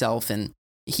Knight himself. And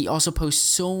he also posts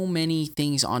so many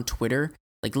things on Twitter,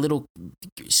 like little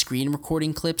screen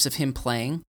recording clips of him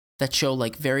playing that show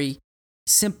like very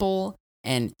simple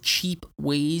and cheap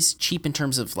in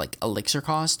terms of like elixir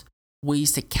cost,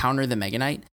 ways to counter the Mega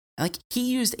Knight. Like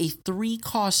he used a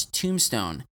 3-cost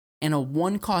Tombstone and a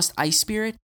 1-cost Ice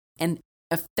Spirit and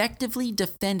effectively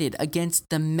defended against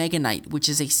the Mega Knight, which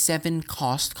is a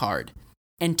 7-cost card,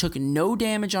 and took no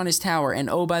damage on his tower, and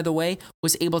oh, by the way,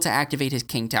 was able to activate his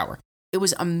King Tower. It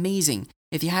was amazing.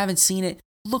 If you haven't seen it,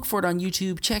 look for it on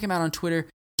YouTube, check him out on Twitter,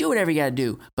 do whatever you gotta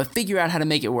do, but figure out how to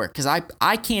make it work, because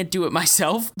I can't do it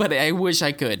myself, but I wish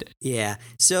I could. Yeah,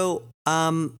 so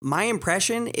my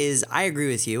impression is I agree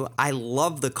with you. I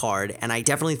love the card, and I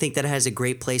definitely think that it has a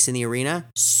great place in the arena.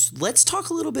 Let's talk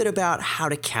a little bit about how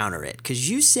to counter it, because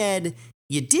you said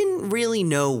you didn't really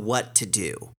know what to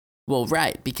do. Well,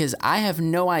 right, because I have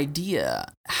no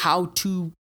idea how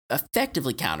to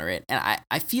effectively counter it, and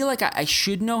I feel like I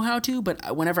should know how to,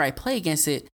 but whenever I play against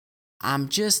it, I'm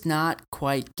just not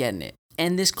quite getting it.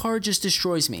 And this card just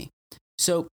destroys me.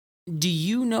 So, do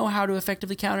you know how to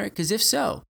effectively counter it? Because if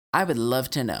so, I would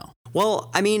love to know. Well,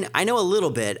 I mean, I know a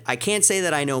little bit. I can't say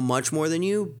that I know much more than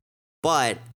you,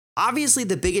 but obviously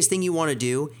the biggest thing you want to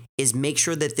do is make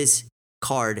sure that this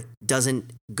card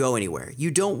doesn't go anywhere. You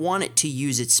don't want it to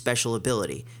use its special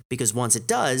ability, because once it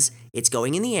does, it's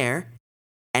going in the air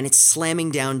and it's slamming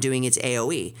down doing its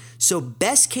AoE. So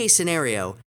best case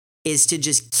scenario is to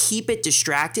just keep it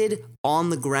distracted on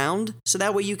the ground, so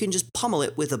that way you can just pummel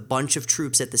it with a bunch of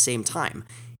troops at the same time.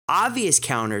 Obvious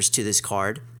counters to this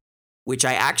card, which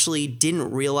I actually didn't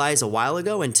realize a while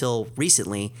ago until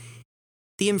recently,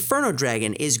 the Inferno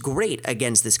Dragon is great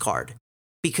against this card,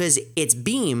 because its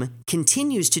beam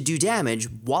continues to do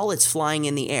damage while it's flying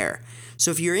in the air.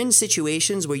 So if you're in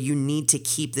situations where you need to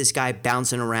keep this guy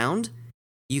bouncing around,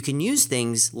 you can use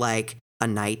things like a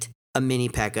Knight, a mini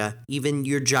P.E.K.K.A., even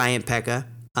your giant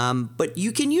P.E.K.K.A. But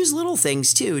you can use little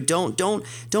things too. Don't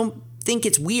think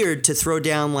it's weird to throw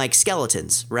down like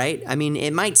skeletons, right? I mean,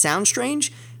 it might sound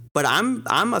strange, but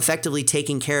I'm effectively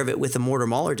taking care of it with a Mortar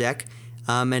Mauler deck,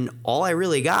 and all I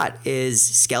really got is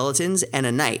skeletons and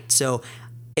a Knight. So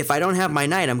if I don't have my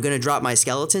Knight, I'm going to drop my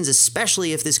skeletons,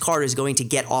 especially if this card is going to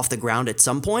get off the ground at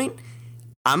some point.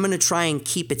 I'm going to try and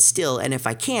keep it still, and if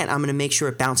I can't, I'm going to make sure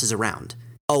it bounces around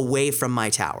away from my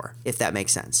tower, if that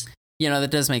makes sense.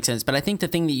 That does make sense. But I think the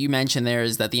thing that you mentioned there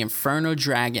is that the Inferno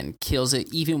Dragon kills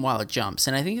it even while it jumps.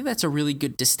 And I think that's a really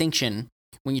good distinction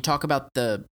when you talk about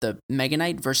the Mega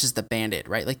Knight versus the Bandit,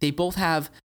 right? Like they both have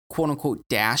quote unquote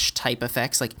dash type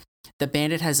effects. Like the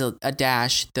Bandit has a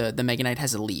dash, the Mega Knight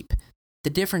has a leap. The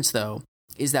difference though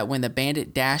is that when the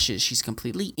Bandit dashes, she's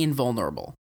completely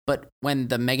invulnerable. But when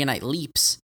the Mega Knight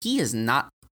leaps, he is not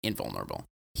invulnerable.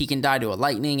 He can die to a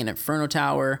lightning, an Inferno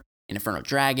Tower, an Inferno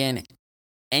Dragon,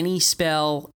 any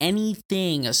spell,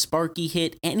 anything, a Sparky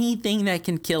hit, anything that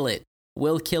can kill it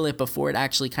will kill it before it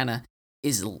actually kind of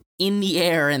is in the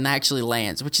air and actually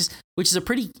lands, which is a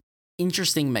pretty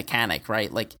interesting mechanic,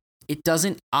 right? Like it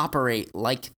doesn't operate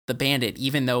like the Bandit,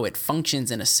 even though it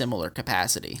functions in a similar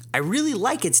capacity. I really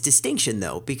like its distinction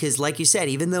though, because like you said,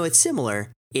 even though it's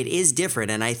similar, it is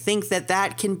different, and I think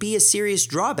that can be a serious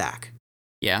drawback.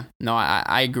 Yeah, no,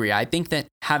 I agree. I think that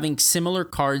having similar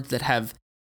cards that have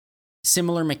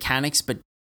similar mechanics but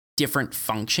different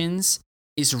functions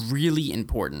is really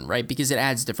important, right? Because it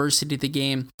adds diversity to the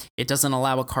game. It doesn't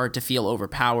allow a card to feel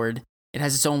overpowered. It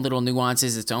has its own little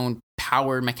nuances, its own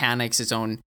power mechanics, its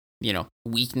own,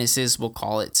 weaknesses, we'll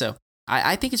call it. So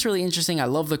I think it's really interesting. I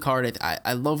love the card.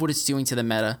 I love what it's doing to the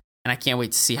meta, and I can't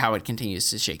wait to see how it continues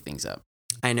to shake things up.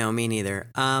 I know, me neither.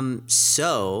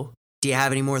 So do you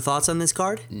have any more thoughts on this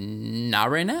card?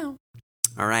 Not right now.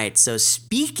 All right, so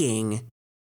speaking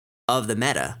of the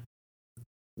meta,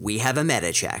 we have a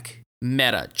meta check.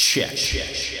 Meta check.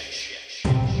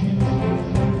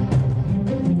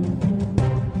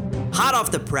 Hot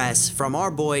off the press from our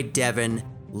boy Devin,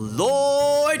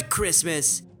 Lord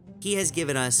Christmas. He has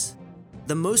given us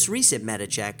the most recent meta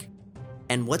check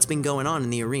and what's been going on in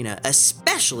the arena,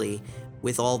 especially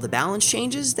with all the balance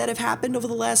changes that have happened over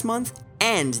the last month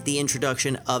and the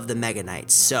introduction of the Mega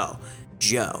Knights. So,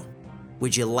 Joe,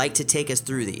 would you like to take us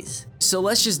through these? So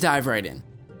let's just dive right in.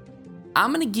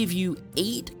 I'm going to give you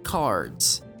 8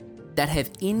 cards that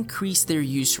have increased their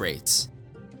use rates.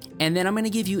 And then I'm going to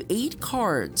give you 8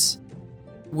 cards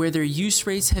where their use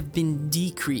rates have been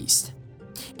decreased.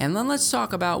 And then let's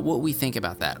talk about what we think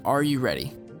about that. Are you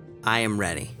ready? I am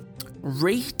ready.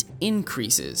 Rate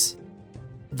increases.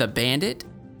 The Bandit,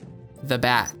 the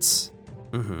Bats,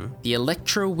 the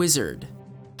Electro Wizard,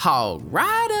 Hog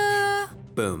Rider,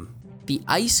 Boom. the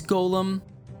Ice Golem,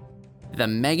 the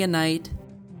Mega Knight,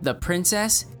 the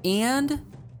Princess, and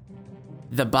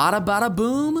the Bada Bada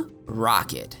Boom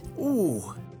Rocket.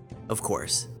 Ooh, of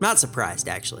course. Not surprised,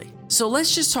 actually. So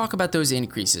let's just talk about those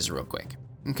increases real quick,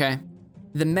 okay?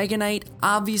 The Mega Knight,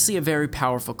 obviously a very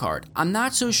powerful card. I'm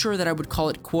not so sure that I would call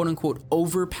it quote-unquote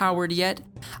overpowered yet.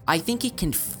 I think it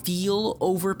can feel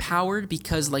overpowered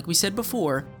because, like we said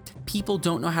before, people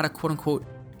don't know how to quote-unquote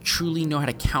truly know how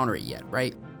to counter it yet,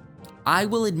 right? I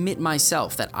will admit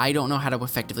myself that I don't know how to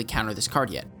effectively counter this card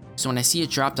yet. So when I see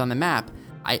it dropped on the map,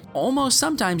 I almost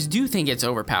sometimes do think it's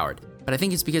overpowered. But I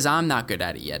think it's because I'm not good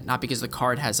at it yet, not because the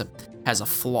card has a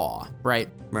flaw, right?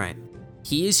 Right.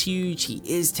 He is huge, he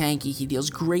is tanky, he deals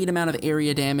great amount of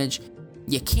area damage.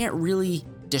 You can't really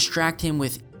distract him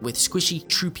with squishy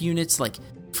troop units like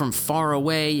from far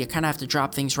away. You kind of have to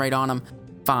drop things right on him.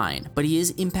 Fine, but he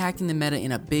is impacting the meta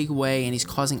in a big way and he's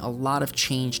causing a lot of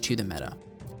change to the meta.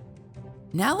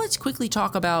 Now let's quickly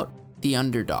talk about the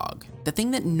underdog, the thing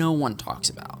that no one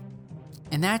talks about.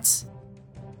 And that's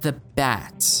the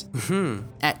Bats.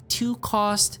 At 2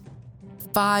 cost,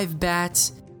 5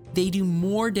 Bats, they do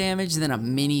more damage than a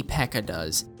mini P.E.K.K.A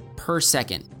does per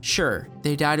second. Sure,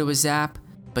 they die to a zap,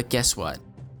 but guess what?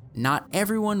 Not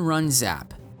everyone runs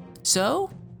zap. So,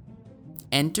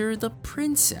 enter the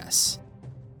Princess,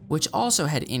 which also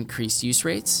had increased use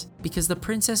rates because the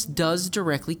Princess does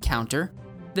directly counter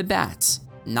the Bats.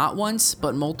 Not once,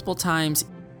 but multiple times,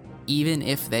 even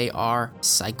if they are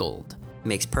cycled.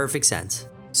 Makes perfect sense.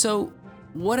 So,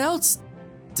 what else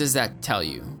does that tell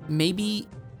you? Maybe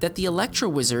that the Electro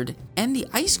Wizard and the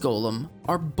Ice Golem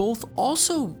are both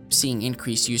also seeing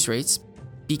increased use rates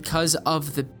because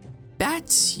of the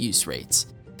Bats' use rates.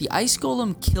 The Ice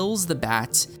Golem kills the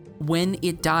Bats when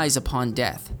it dies upon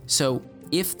death. So,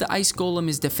 if the Ice Golem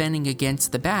is defending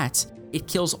against the Bats, it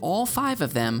kills all 5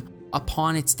 of them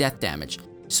upon its death damage,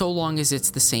 so long as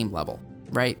it's the same level,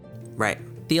 right? Right.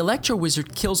 The Electro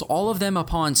Wizard kills all of them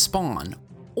upon spawn,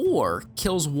 or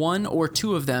kills 1 or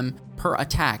 2 of them per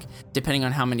attack, depending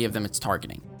on how many of them it's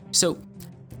targeting. So,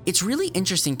 it's really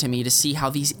interesting to me to see how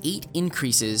these 8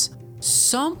 increases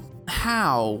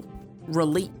somehow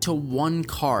relate to one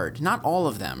card. Not all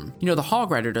of them. You know, the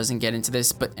Hog Rider doesn't get into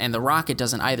this, and the Rocket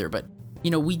doesn't either, but,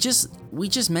 you know, we just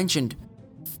mentioned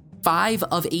 5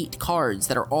 of 8 cards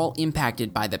that are all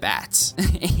impacted by the Bats.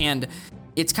 And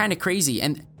it's kind of crazy.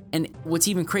 And what's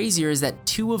even crazier is that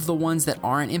 2 of the ones that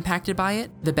aren't impacted by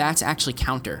it, the Bats actually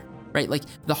counter, right? Like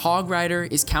the Hog Rider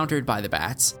is countered by the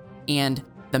Bats, and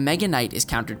the Mega Knight is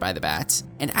countered by the Bats.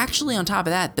 And actually on top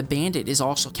of that, the Bandit is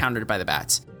also countered by the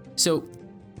Bats. So,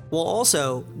 well,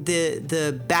 also,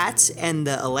 the Bats and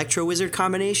the Electro Wizard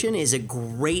combination is a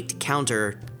great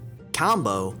counter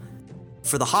combo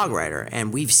for the Hog Rider,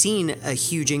 and we've seen a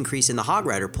huge increase in the Hog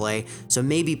Rider play, so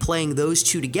maybe playing those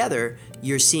 2 together,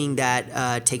 you're seeing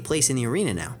that take place in the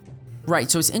arena now.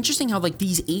 Right, so it's interesting how like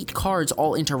these 8 cards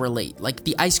all interrelate. Like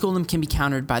the Ice Golem can be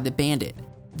countered by the Bandit,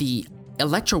 the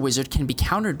Electro Wizard can be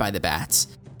countered by the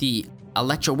Bats, the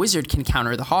Electro Wizard can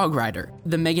counter the Hog Rider,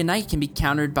 the Mega Knight can be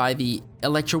countered by the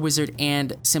Electro Wizard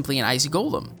and simply an Ice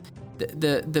Golem.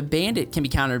 The Bandit can be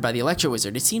countered by the Electro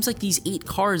Wizard. It seems like these 8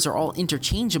 cards are all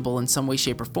interchangeable in some way,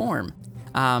 shape, or form.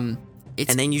 And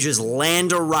then you just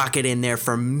land a rocket in there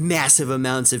for massive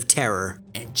amounts of terror.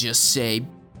 And just say,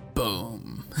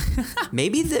 boom.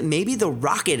 Maybe the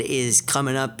rocket is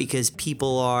coming up because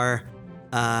people are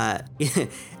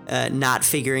not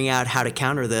figuring out how to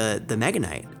counter the Mega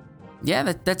Knight.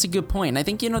 Yeah, that's a good point. And I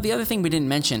think, you know, the other thing we didn't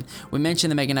mention, we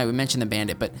mentioned the Mega Knight, we mentioned the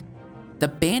Bandit, but the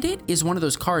Bandit is one of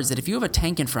those cards that if you have a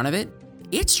tank in front of it,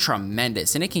 it's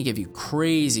tremendous and it can give you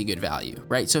crazy good value,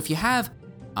 right? So if you have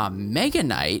a Mega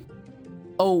Knight,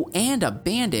 and a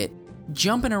Bandit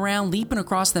jumping around, leaping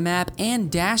across the map,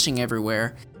 and dashing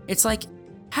everywhere, it's like,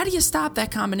 how do you stop that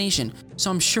combination?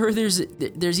 So I'm sure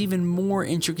there's even more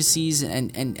intricacies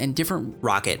and different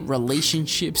rocket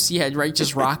relationships. Yeah, right,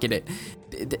 just rocket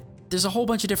it. There's a whole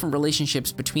bunch of different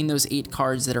relationships between those 8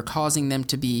 cards that are causing them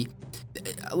to be,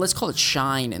 let's call it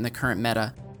shine in the current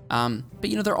meta. But,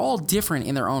 you know, they're all different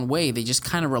in their own way. They just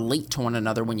kind of relate to one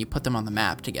another when you put them on the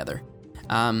map together.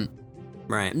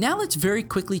 Right. Now let's very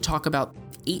quickly talk about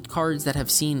 8 cards that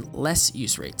have seen less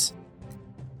use rates.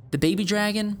 The Baby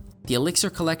Dragon, the Elixir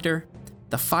Collector,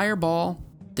 the Fireball,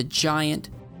 the Giant,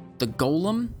 the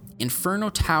Golem, Inferno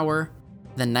Tower,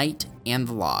 the Knight, and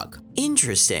the Log.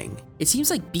 Interesting. It seems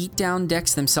like beatdown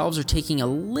decks themselves are taking a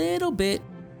little bit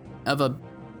of a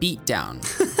beatdown.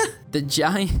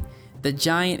 The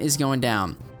giant is going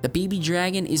down. The baby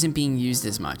dragon isn't being used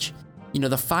as much.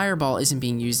 The fireball isn't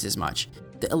being used as much.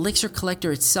 The elixir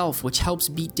collector itself, which helps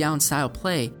beat down style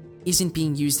play, isn't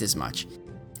being used as much.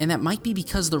 And that might be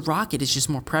because the rocket is just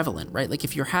more prevalent, right? Like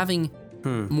if you're having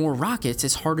more rockets,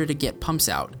 it's harder to get pumps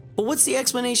out. But what's the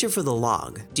explanation for the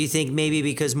log? Do you think maybe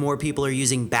because more people are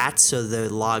using bats, so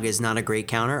the log is not a great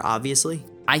counter, obviously?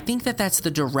 I think that that's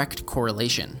the direct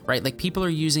correlation, right? Like people are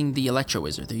using the Electro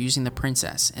Wizard, they're using the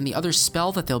Princess, and the other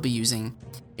spell that they'll be using,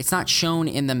 it's not shown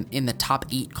in the top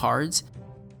 8 cards,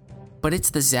 but it's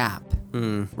the Zap,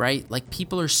 right? Like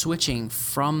people are switching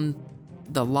from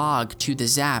the log to the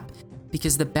Zap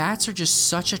because the bats are just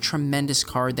such a tremendous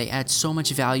card. They add so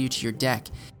much value to your deck.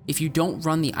 If you don't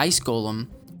run the Ice Golem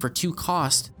for 2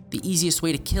 cost, the easiest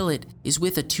way to kill it is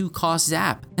with a 2-cost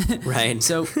Zap. Right.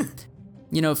 So,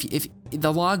 if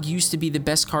the log used to be the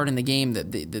best card in the game,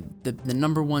 the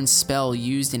number one spell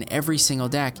used in every single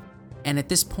deck, and at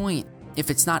this point, if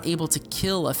it's not able to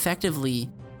kill effectively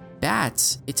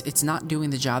bats, it's not doing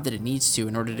the job that it needs to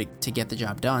in order to get the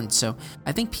job done. So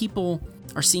I think people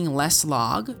are seeing less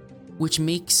log, which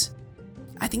makes,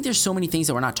 I think there's so many things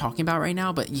that we're not talking about right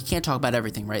now, but you can't talk about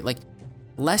everything, right? Like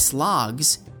less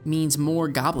logs means more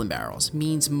goblin barrels,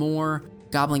 means more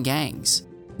goblin gangs,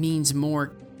 means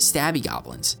more stabby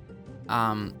goblins.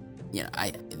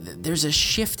 There's a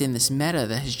shift in this meta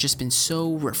that has just been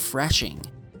so refreshing,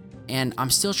 and I'm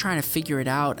still trying to figure it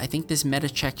out. I think this meta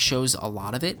check shows a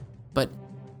lot of it, but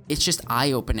it's just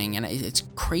eye-opening, and it's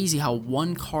crazy how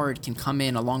one card can come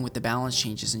in along with the balance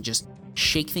changes and just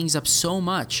shake things up so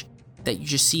much that you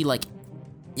just see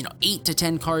 8 to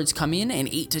 10 cards come in and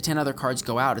 8 to 10 other cards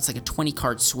go out. It's like a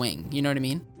 20-card swing. You know what I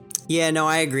mean? Yeah, no,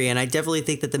 I agree. And I definitely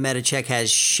think that the meta check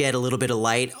has shed a little bit of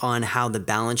light on how the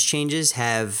balance changes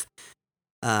have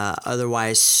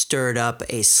otherwise stirred up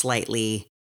a slightly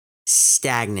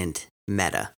stagnant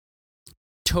meta.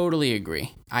 Totally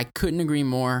agree. I couldn't agree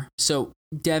more. So,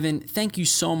 Devin, thank you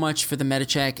so much for the meta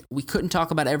check. We couldn't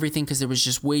talk about everything because there was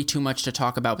just way too much to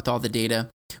talk about with all the data.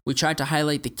 We tried to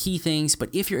highlight the key things, but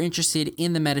if you're interested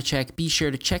in the meta check, be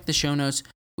sure to check the show notes.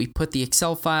 We put the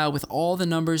Excel file with all the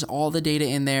numbers, all the data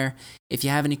in there. If you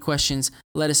have any questions,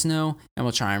 let us know, and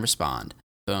we'll try and respond.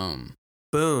 Boom.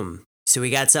 Boom. So we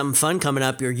got something fun coming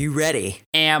up. Are you ready?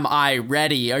 Am I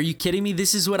ready? Are you kidding me?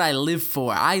 This is what I live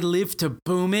for. I live to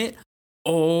boom it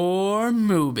or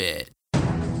move it.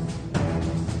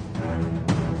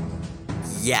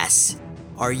 Yes.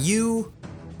 Are you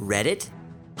Reddit?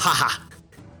 Haha.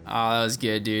 Oh, that was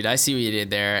good, dude. I see what you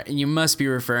did there. And you must be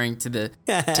referring to the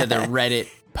Reddit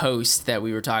post that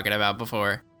we were talking about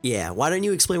before. Yeah, why don't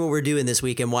you explain what we're doing this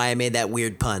week and why I made that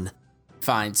weird pun?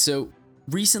 Fine. So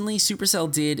recently, Supercell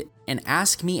did an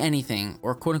Ask Me Anything,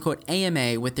 or quote-unquote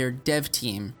AMA, with their dev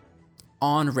team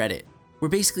on Reddit, where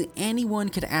basically anyone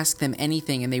could ask them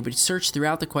anything and they would search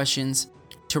throughout the questions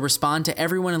to respond to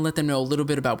everyone and let them know a little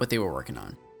bit about what they were working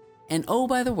on. And oh,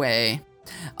 by the way,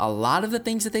 a lot of the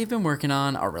things that they've been working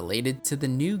on are related to the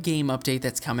new game update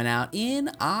that's coming out in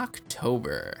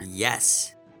October.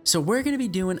 Yes. So we're going to be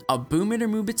doing a Boom It or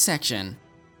Move It section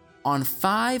on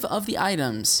 5 of the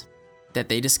items that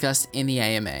they discussed in the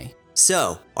AMA.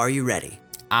 So, are you ready?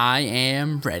 I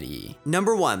am ready.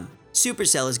 Number 1,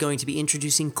 Supercell is going to be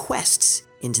introducing quests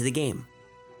into the game.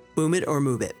 Boom it or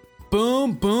move it.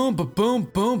 Boom, boom, boom,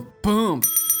 boom, boom.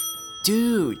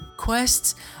 Dude,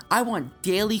 quests. I want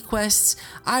daily quests.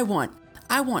 I want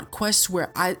quests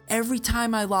where every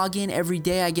time I log in every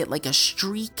day, I get like a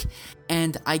streak,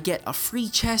 and I get a free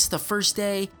chest the first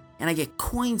day, and I get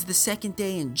coins the second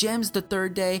day and gems the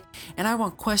third day. And I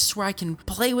want quests where I can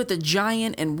play with a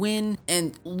giant and win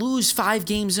and lose 5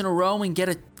 games in a row and get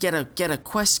a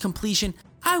quest completion.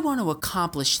 I want to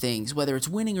accomplish things, whether it's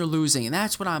winning or losing, and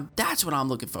that's what I'm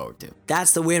looking forward to.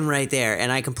 That's the win right there,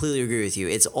 and I completely agree with you.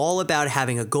 It's all about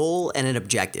having a goal and an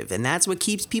objective, and that's what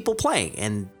keeps people playing,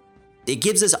 and it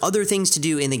gives us other things to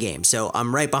do in the game. So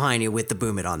I'm right behind you with the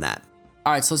boom it on that.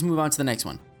 All right, so let's move on to the next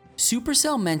one.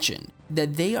 Supercell mentioned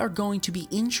that they are going to be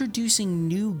introducing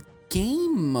new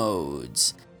game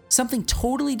modes, something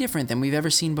totally different than we've ever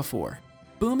seen before.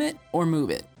 Boom it or move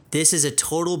it. This is a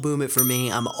total boom it for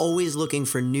me. I'm always looking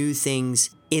for new things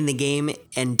in the game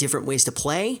and different ways to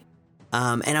play.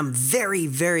 And I'm very,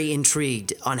 very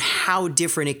intrigued on how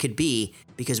different it could be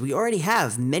because we already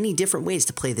have many different ways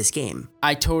to play this game.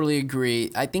 I totally agree.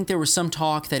 I think there was some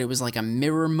talk that it was like a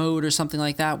mirror mode or something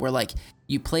like that, where like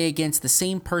you play against the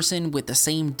same person with the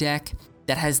same deck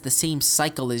that has the same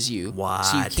cycle as you. What?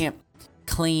 So you can't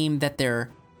claim that they're,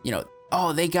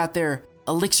 oh, they got their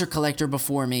elixir collector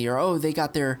before me, or oh, they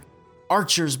got their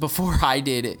archers before I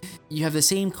did it. You have the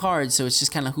same cards, so it's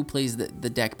just kind of who plays the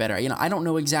deck better. I don't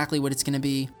know exactly what it's going to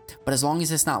be, but as long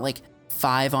as it's not like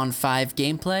 5-on-5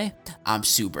 gameplay, I'm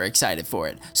super excited for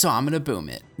it. So I'm going to boom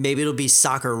it. Maybe it'll be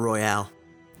Soccer Royale.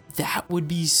 That would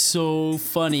be so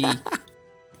funny.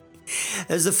 That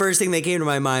was the first thing that came to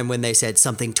my mind when they said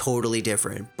something totally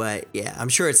different. But yeah, I'm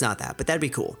sure it's not that, but that'd be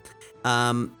cool.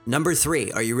 Number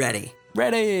 3, are you ready?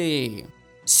 Ready.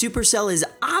 Supercell is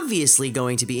obviously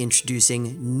going to be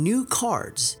introducing new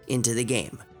cards into the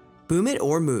game. Boom it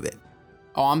or move it.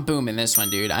 Oh, I'm booming this one,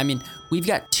 dude. I mean, we've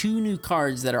got 2 new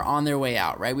cards that are on their way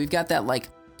out, right? We've got that like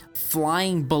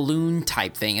flying balloon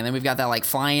type thing, and then we've got that like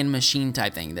flying machine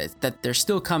type thing that they're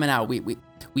still coming out.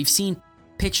 We've seen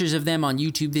pictures of them on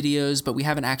YouTube videos, but we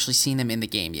haven't actually seen them in the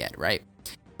game yet, right?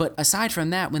 But aside from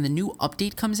that, when the new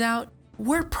update comes out,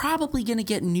 we're probably going to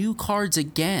get new cards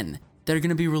again that are going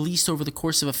to be released over the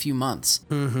course of a few months.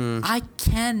 I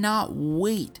cannot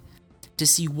wait to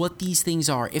see what these things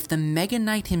are. If the Mega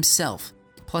Knight himself,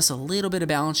 plus a little bit of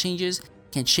balance changes,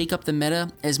 can shake up the meta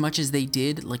as much as they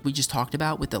did, like we just talked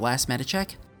about with the last meta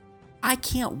check, I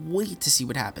can't wait to see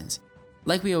what happens.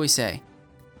 Like we always say,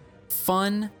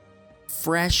 fun,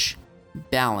 fresh,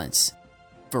 balance,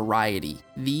 variety.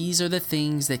 These are the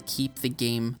things that keep the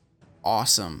game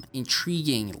awesome,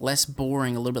 intriguing, less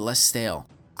boring, a little bit less stale.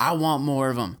 I want more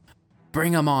of them.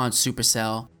 Bring them on,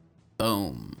 Supercell.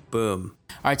 Boom. Boom.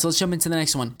 All right, so let's jump into the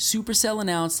next one. Supercell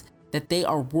announced that they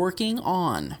are working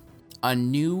on a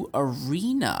new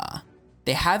arena.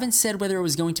 They haven't said whether it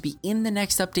was going to be in the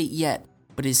next update yet,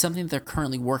 but it is something that they're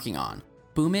currently working on.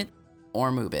 Boom it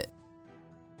or move it.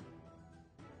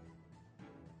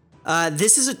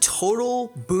 This is a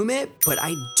total boom it, but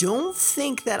I don't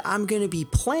think that I'm going to be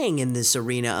playing in this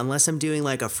arena unless I'm doing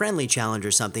like a friendly challenge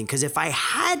or something. Because if I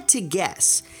had to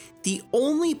guess, the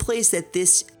only place that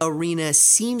this arena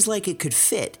seems like it could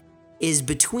fit is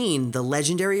between the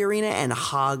Legendary Arena and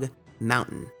Hog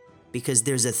Mountain. Because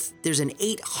there's an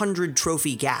 800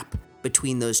 trophy gap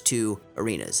between those 2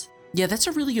 arenas. Yeah, that's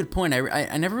a really good point.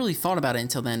 I never really thought about it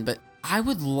until then, but I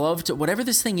would love to, whatever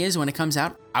this thing is when it comes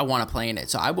out, I want to play in it.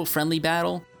 So I will friendly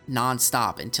battle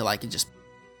nonstop until I can just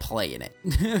play in it.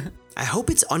 I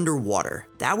hope it's underwater.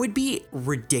 That would be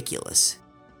ridiculous.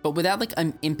 But without like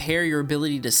impair your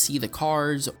ability to see the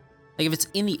cards. Like if it's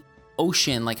in the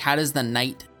ocean, like how does the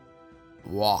knight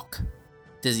walk?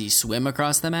 Does he swim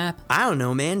across the map? I don't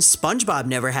know, man. SpongeBob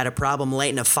never had a problem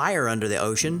lighting a fire under the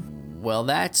ocean. Well,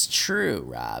 that's true,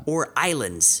 Rob. Or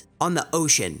islands on the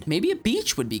ocean. Maybe a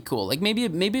beach would be cool. Like maybe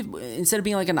instead of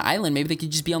being like an island, maybe they could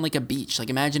just be on like a beach.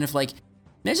 Like imagine if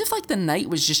the knight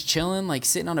was just chilling, like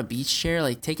sitting on a beach chair,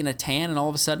 like taking a tan, and all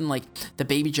of a sudden like the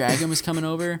baby dragon was coming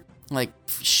over, like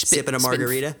sipping a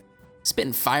margarita,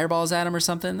 spitting fireballs at him or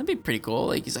something. That'd be pretty cool.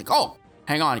 Like he's like, oh,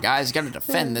 hang on, guys, got to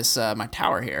defend this my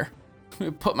tower here.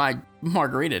 Put my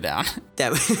margarita down.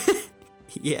 That.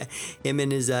 Yeah, him and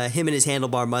his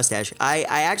handlebar mustache. I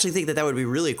actually think that would be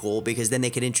really cool because then they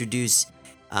could introduce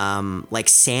like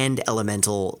sand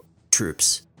elemental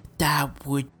troops. That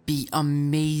would be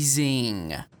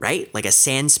amazing. Right? Like a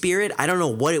sand spirit? I don't know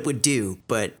what it would do,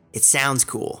 but it sounds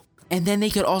cool. And then they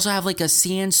could also have like a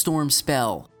sandstorm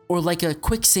spell or like a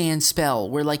quicksand spell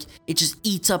where like it just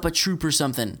eats up a troop or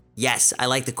something. Yes, I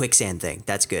like the quicksand thing.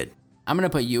 That's good. I'm going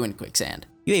to put you in quicksand.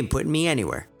 You ain't putting me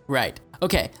anywhere. Right.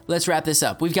 Okay, let's wrap this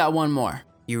up. We've got one more.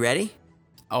 You ready?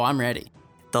 Oh, I'm ready.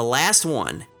 The last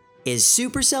one is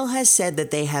Supercell has said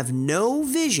that they have no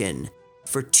vision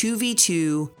for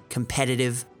 2v2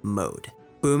 competitive mode.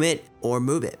 Boom it or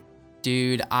move it.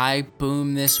 Dude, I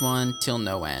boom this one till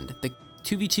no end. The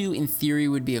 2v2 in theory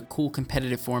would be a cool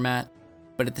competitive format,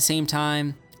 but at the same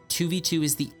time, 2v2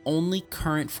 is the only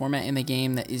current format in the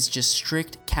game that is just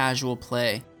strict casual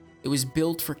play. It was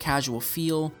built for casual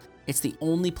feel. It's the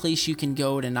only place you can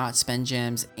go to not spend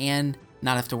gems and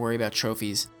not have to worry about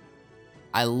trophies.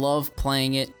 I love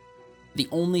playing it. The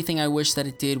only thing I wish that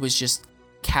it did was just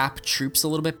cap troops a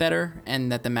little bit better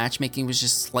and that the matchmaking was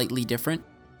just slightly different.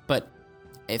 But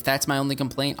if that's my only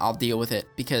complaint, I'll deal with it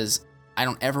because I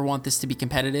don't ever want this to be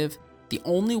competitive. The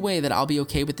only way that I'll be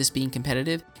okay with this being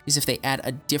competitive is if they add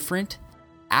a different,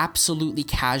 absolutely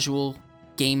casual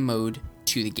game mode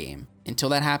to the game. Until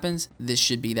that happens, this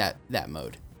should be that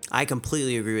mode. I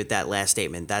completely agree with that last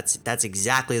statement. That's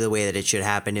exactly the way that it should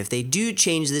happen. If they do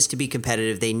change this to be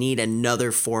competitive, they need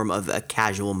another form of a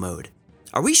casual mode.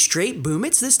 Are we straight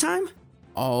boomits this time?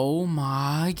 Oh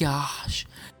my gosh.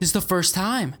 This is the first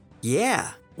time.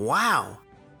 Yeah. Wow.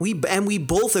 We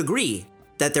both agree.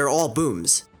 that they're all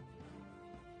booms.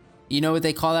 You know what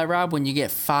they call that, Rob? When you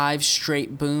get 5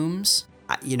 straight booms?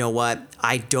 You know what?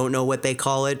 I don't know what they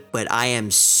call it, but I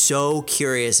am so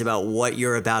curious about what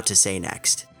you're about to say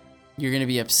next. You're going to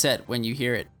be upset when you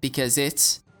hear it because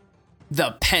it's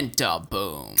the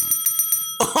Pentaboom.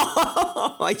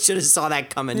 I should have saw that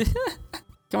coming.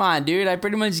 Come on, dude. I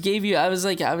pretty much gave you, I was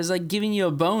like giving you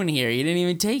a bone here. You didn't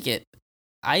even take it.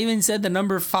 I even said the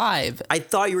number 5. I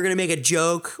thought you were going to make a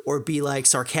joke or be like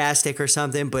sarcastic or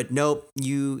something, but nope,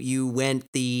 you went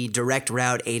the direct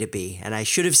route A to B, and I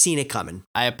should have seen it coming.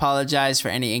 I apologize for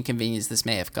any inconvenience this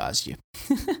may have caused you.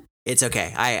 It's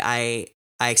okay. I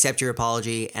accept your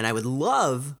apology, and I would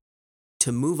love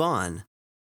to move on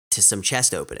to some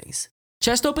chest openings.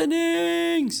 Chest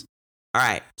openings! All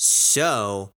right,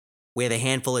 so we have a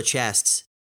handful of chests.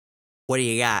 What do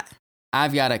you got?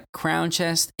 I've got a crown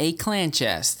chest, a clan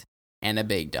chest, and a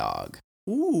big dog.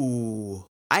 Ooh,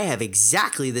 I have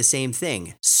exactly the same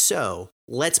thing. So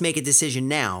let's make a decision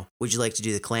now. Would you like to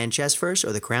do the clan chest first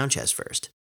or the crown chest first?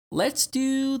 Let's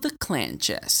do the clan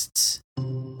chests.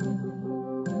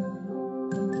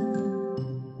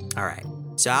 All right,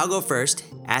 so I'll go first,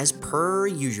 as per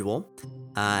usual,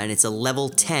 and it's a level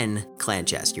 10 clan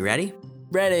chest. You ready?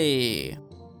 Ready.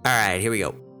 All right, here we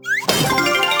go.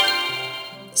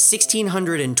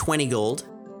 1,620 gold.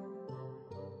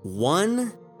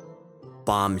 1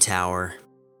 bomb tower.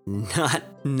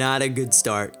 Not a good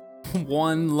start.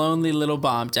 1 lonely little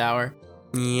bomb tower.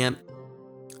 Yep.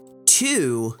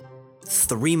 2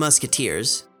 3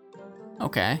 musketeers.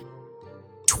 Okay.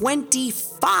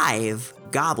 25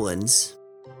 goblins.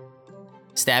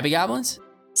 Stabby goblins?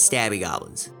 Stabby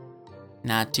goblins.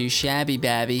 Not too shabby,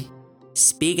 babby.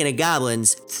 Speaking of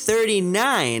goblins,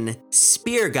 39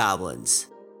 spear goblins.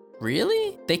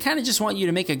 Really? They kind of just want you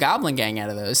to make a goblin gang out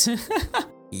of those.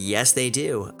 Yes, they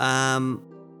do.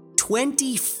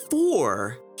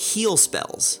 24 heal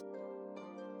spells.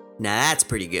 Now that's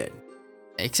pretty good.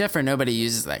 Except for nobody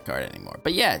uses that card anymore.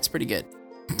 But yeah, it's pretty good.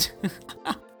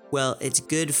 Well, it's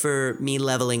good for me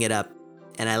leveling it up,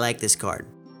 and I like this card.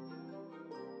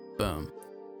 Boom.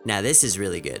 Now this is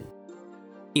really good.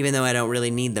 Even though I don't really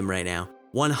need them right now.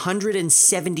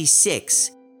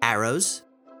 176 arrows.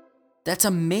 That's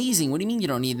amazing. What do you mean you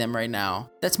don't need them right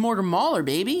now? That's Mortar Mauler,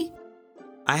 baby.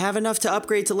 I have enough to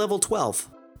upgrade to level 12.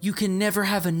 You can never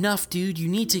have enough, dude. You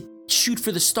need to shoot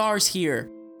for the stars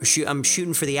here. I'm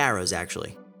shooting for the arrows,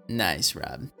 actually. Nice,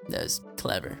 Rob. That was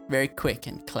clever. Very quick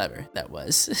and clever, that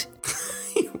was.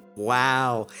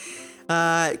 Wow.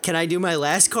 Can I do my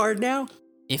last card now?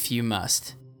 If you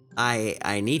must.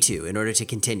 I need to in order to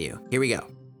continue. Here we go.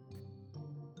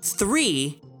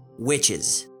 3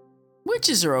 witches.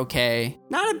 Witches are okay.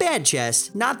 Not a bad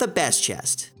chest, not the best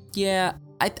chest. Yeah,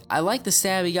 I like the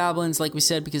stabby goblins, like we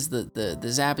said, because the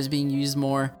zap is being used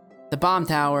more. The bomb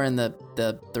tower and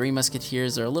the 3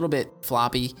 musketeers are a little bit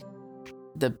floppy.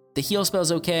 The heal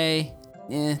spell's okay.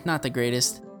 Not the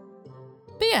greatest.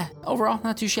 But yeah, overall,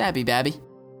 not too shabby, babby.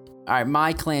 Alright,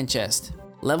 my clan chest.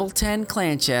 Level 10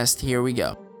 clan chest, here we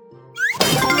go.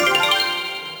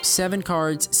 7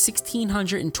 cards,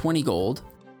 1,620 gold.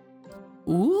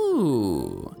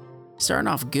 Ooh, starting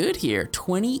off good here.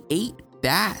 28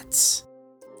 bats.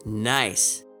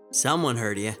 Nice. Someone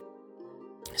heard you.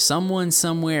 Someone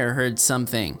somewhere heard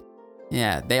something.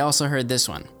 Yeah, they also heard this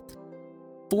one.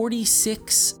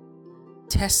 46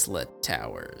 Tesla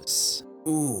towers.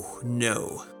 Ooh,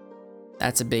 no.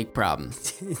 That's a big problem.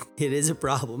 It is a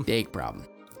problem. Big problem.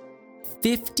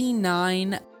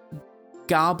 59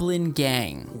 Goblin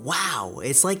Gang. Wow,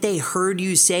 it's like they heard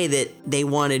you say that they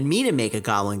wanted me to make a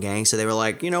goblin gang, so they were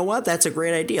like, you know what, that's a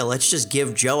great idea. Let's just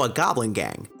give Joe a goblin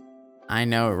gang. I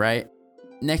know, right?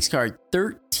 Next card,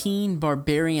 13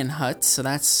 Barbarian Huts, so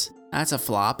that's a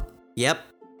flop. Yep.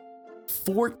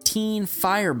 14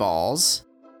 Fireballs.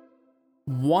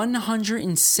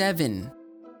 107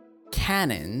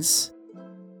 Cannons.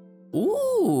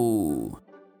 Ooh,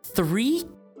 3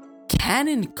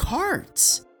 Cannon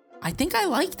Carts. I think I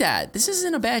like that. This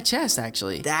isn't a bad chest,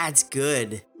 actually. That's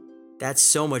good. That's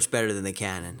so much better than the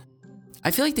cannon. I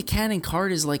feel like the cannon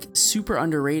card is like super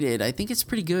underrated. I think it's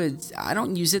pretty good. I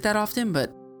don't use it that often,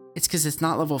 but it's because it's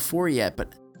not level 4 yet.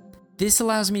 But this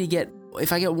allows me to get,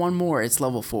 if I get one more, it's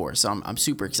level 4. So I'm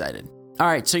super excited. All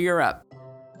right, so you're up.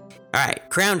 All right,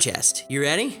 crown chest. You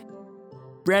ready?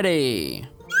 Ready.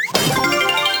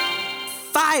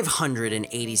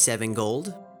 587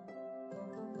 gold.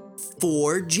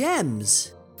 4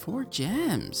 gems. 4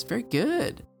 gems. Very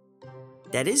good.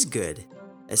 That is good.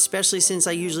 Especially since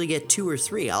I usually get 2 or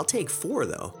 3. I'll take 4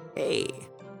 though. Hey.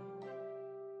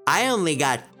 I only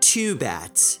got 2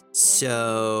 bats.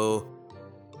 So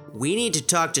we need to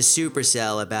talk to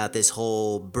Supercell about this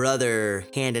whole brother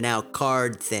handing out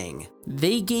card thing.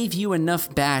 They gave you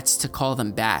enough bats to call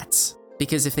them bats.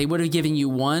 Because if they would have given you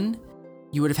one,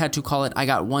 you would have had to call it, I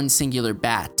got one singular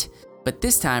bat. But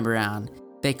this time around,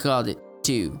 they called it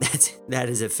 2. That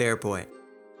is a fair point.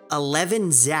 11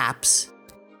 zaps.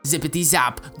 Zippity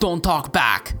zap, don't talk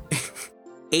back.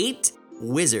 8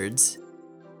 wizards.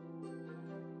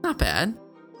 Not bad.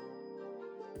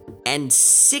 And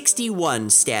 61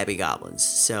 stabby goblins.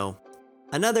 So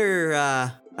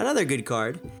another good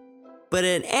card. But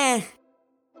an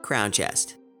crown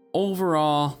chest.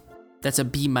 Overall, that's a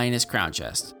B- crown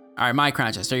chest. All right, my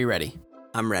crown chest. Are you ready?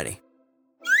 I'm ready.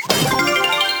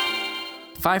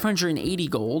 580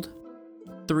 gold,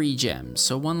 3 gems.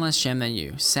 So 1 less gem than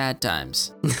you. Sad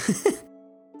times.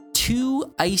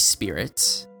 2 ice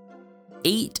spirits,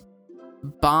 8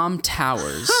 bomb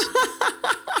towers,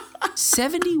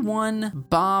 71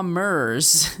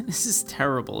 bombers. This is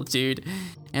terrible, dude.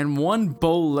 And 1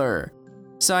 bowler.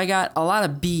 So I got a lot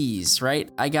of B's, right?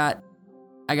 I got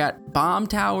bomb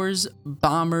towers,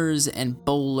 bombers, and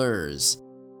bowlers.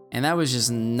 And that was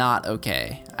just not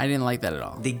okay. I didn't like that at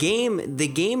all. The game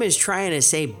is trying to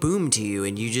say boom to you,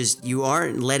 and you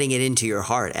aren't letting it into your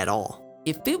heart at all.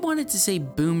 If it wanted to say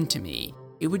boom to me,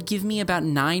 it would give me about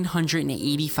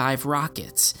 985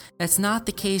 rockets. That's not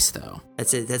the case, though.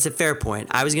 That's a fair point.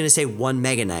 I was gonna say 1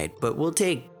 Mega Knight, but we'll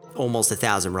take almost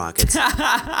 1,000 rockets.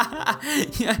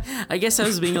 Yeah, I guess I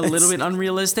was being a little bit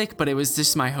unrealistic, but it was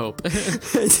just my hope.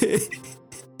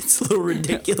 It's a little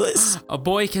ridiculous. A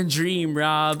boy can dream,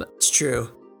 Rob. It's true.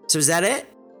 So is that it?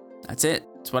 That's it.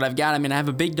 That's what I've got. I mean, I have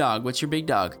a big dog. What's your big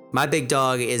dog? My big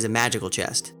dog is a magical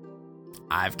chest.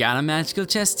 I've got a magical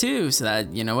chest too, so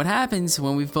that you know what happens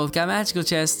when we've both got magical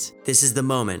chests. This is the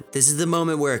moment. This is the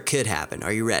moment where it could happen.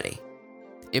 Are you ready?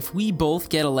 If we both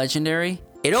get a legendary...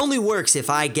 It only works if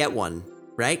I get one,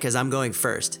 right? Because I'm going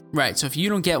first. Right, so if you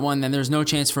don't get one, then there's no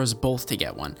chance for us both to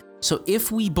get one. So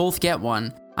if we both get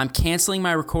one, I'm canceling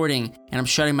my recording and I'm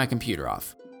shutting my computer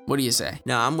off. What do you say?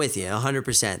 No, I'm with you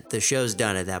 100%. The show's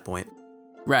done at that point.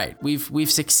 Right,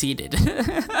 we've succeeded.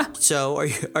 So,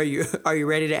 are you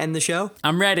ready to end the show?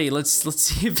 I'm ready. Let's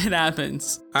see if it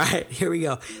happens. All right, here we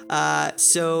go.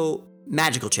 So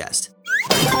magical chest.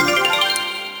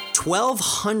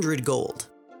 1,200 gold.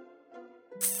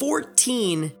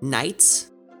 14 knights.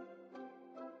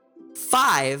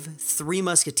 5 Three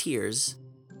Musketeers.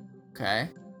 Okay.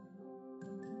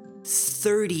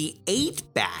 38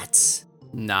 bats.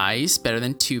 Nice, better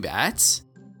than 2 bats.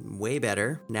 Way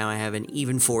better. Now I have an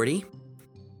even 40.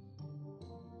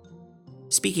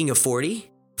 Speaking of 40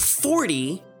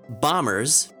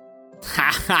 bombers.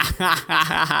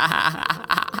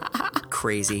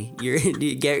 Crazy. You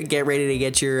get ready to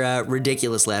get your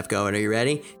ridiculous laugh going. Are you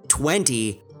ready?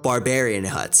 20 barbarian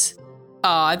huts.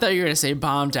 Oh, I thought you were gonna say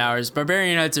bomb towers.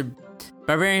 Barbarian huts are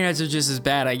just as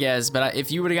bad, I guess. But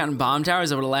if you would have gotten bomb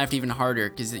towers, I would have laughed even harder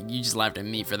because you just laughed at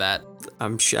me for that.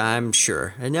 I'm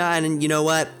sure. And you know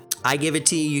what? I give it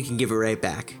to you. You can give it right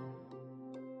back.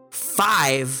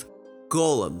 5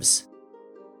 golems.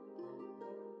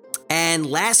 And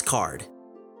last card.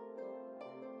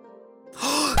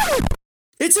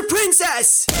 It's a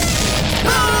princess!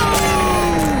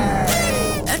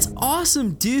 Oh! That's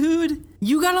awesome, dude.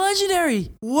 You got a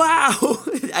legendary. Wow.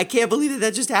 I can't believe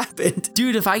that just happened.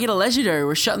 Dude, if I get a legendary,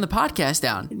 we're shutting the podcast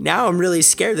down. Now I'm really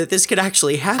scared that this could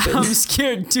actually happen. I'm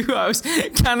scared too. I was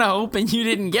kind of hoping you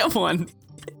didn't get one.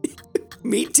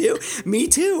 Me too.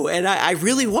 And I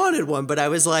really wanted one, but I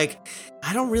was like,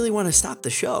 I don't really want to stop the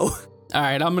show. All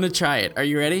right, I'm going to try it. Are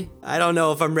you ready? I don't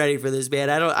know if I'm ready for this, man.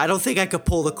 I don't think I could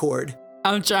pull the cord.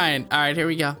 I'm trying. All right, here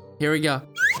we go.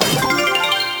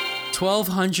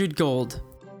 1,200 gold.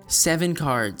 7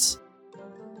 cards.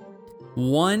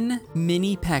 1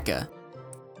 mini P.E.K.K.A.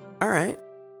 All right.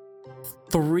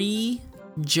 3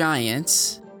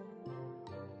 giants.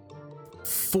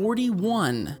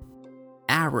 41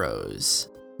 arrows.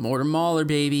 Mortar Mauler,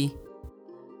 baby.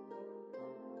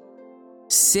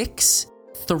 6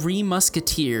 Three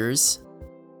Musketeers.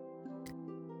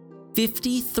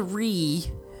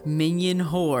 53 Minion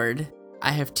Horde.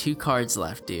 I have 2 cards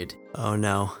left, dude. Oh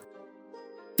no.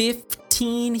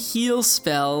 15 heal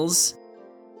spells.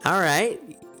 All right.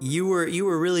 You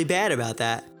were really bad about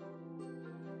that.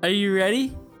 Are you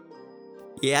ready?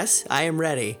 Yes, I am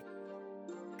ready.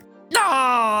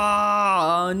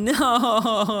 Oh,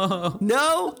 no.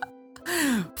 No?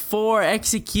 4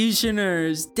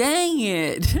 executioners. Dang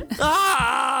it.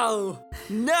 Oh,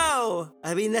 no.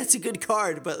 I mean, that's a good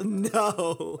card, but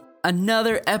no.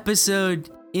 Another episode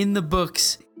in the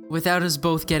books without us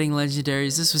both getting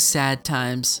legendaries. This was sad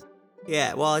times.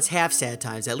 Yeah, well, it's half sad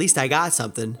times. At least I got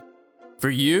something. For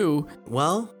you.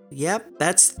 Well, yep,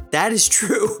 that is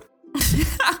true.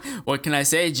 What can I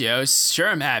say, Joe? Sure,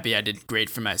 I'm happy I did great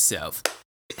for myself.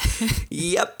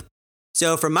 Yep.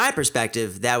 So from my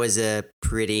perspective, that was a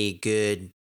pretty good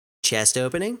chest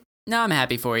opening. No, I'm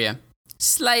happy for you.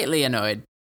 Slightly annoyed.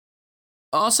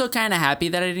 Also kind of happy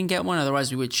that I didn't get one,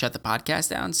 otherwise we would shut the podcast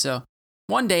down. So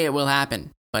one day it will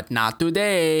happen, but not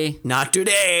today. Not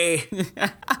today.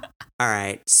 All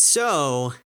right,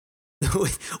 so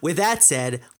with that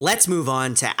said, let's move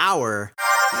on to our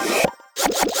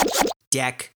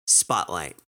deck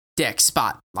spotlight. Deck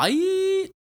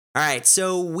spotlight. All right,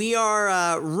 so we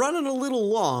are running a little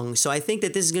long, so I think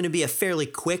that this is going to be a fairly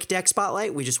quick deck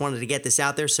spotlight. We just wanted to get this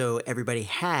out there so everybody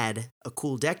had a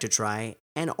cool deck to try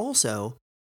and also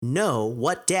know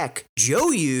what deck Joe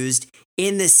used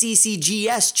in the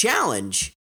CCGS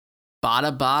challenge.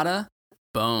 Bada bada,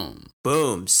 boom.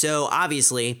 Boom. So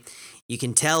obviously, you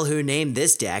can tell who named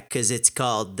this deck because it's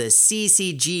called the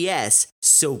CCGS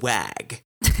Swag.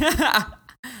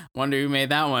 Wonder who made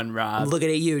that one, Rob. I'm looking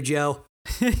at you, Joe.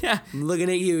 I'm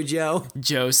looking at you, Joe.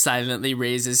 Joe silently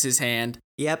raises his hand.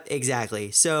 Yep,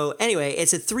 exactly. So anyway,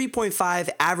 it's a 3.5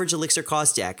 average elixir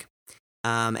cost deck,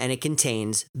 and it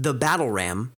contains the Battle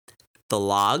Ram, the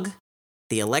Log,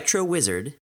 the Electro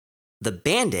Wizard, the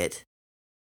Bandit,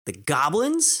 the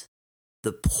Goblins,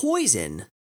 the Poison,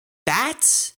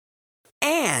 Bats,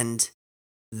 and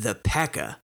the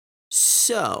P.E.K.K.A.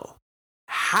 So,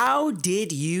 how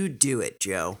did you do it,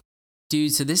 Joe?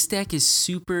 Dude, so this deck is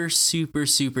super, super,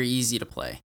 super easy to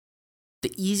play.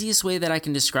 The easiest way that I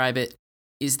can describe it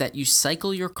is that you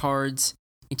cycle your cards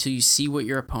until you see what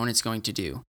your opponent's going to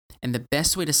do. And the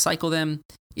best way to cycle them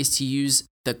is to use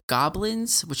the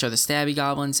goblins, which are the stabby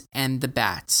goblins, and the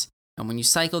bats. And when you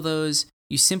cycle those,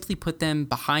 you simply put them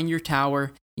behind your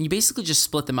tower, and you basically just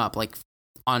split them up, like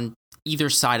on either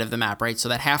side of the map, right? So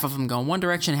that half of them go in one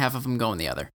direction, half of them go in the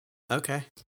other. Okay.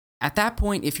 At that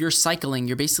point, if you're cycling,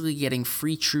 you're basically getting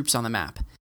free troops on the map.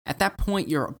 At that point,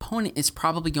 your opponent is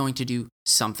probably going to do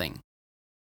something.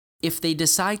 If they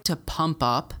decide to pump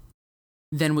up,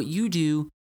 then what you do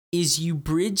is you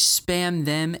bridge spam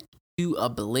them to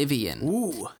oblivion.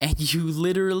 Ooh. And you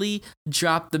literally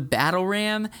drop the Battle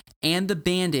Ram and the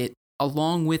Bandit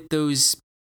along with those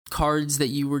cards that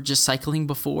you were just cycling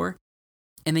before.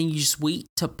 And then you just wait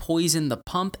to poison the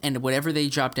pump and whatever they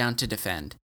drop down to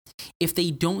defend. If they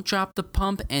don't drop the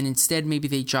pump and instead maybe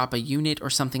they drop a unit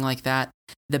or something like that,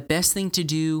 the best thing to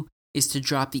do is to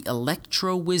drop the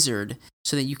Electro Wizard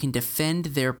so that you can defend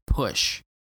their push.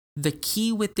 The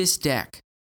key with this deck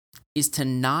is to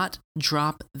not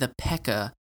drop the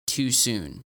P.E.K.K.A. too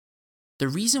soon. The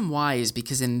reason why is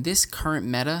because in this current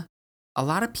meta, a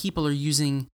lot of people are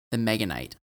using the Mega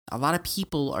Knight. A lot of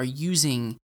people are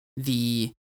using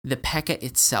the P.E.K.K.A.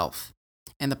 itself.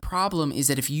 And the problem is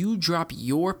that if you drop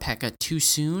your P.E.K.K.A. too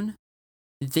soon,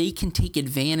 they can take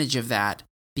advantage of that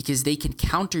because they can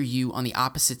counter you on the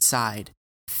opposite side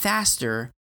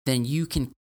faster than you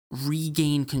can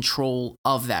regain control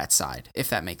of that side, if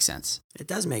that makes sense. It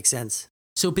does make sense.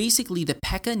 So basically, the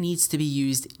P.E.K.K.A. needs to be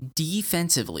used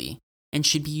defensively and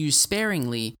should be used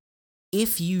sparingly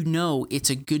if you know it's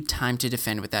a good time to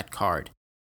defend with that card.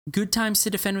 Good times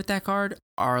to defend with that card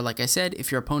are, like I said,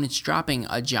 if your opponent's dropping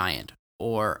a giant,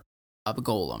 or a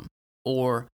golem,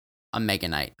 or a Mega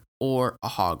Knight, or a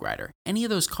Hog Rider. Any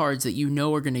of those cards that you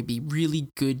know are going to be really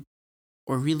good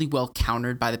or really well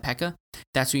countered by the P.E.K.K.A.,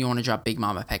 that's when you want to drop Big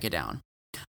Mama P.E.K.K.A. down.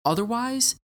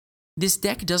 Otherwise, this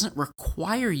deck doesn't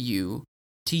require you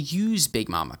to use Big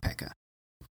Mama P.E.K.K.A.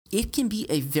 It can be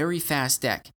a very fast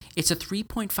deck. It's a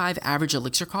 3.5 average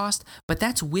elixir cost, but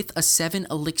that's with a 7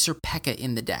 elixir P.E.K.K.A.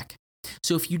 in the deck.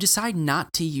 So if you decide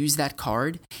not to use that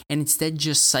card and instead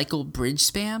just cycle bridge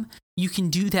spam, you can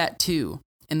do that too.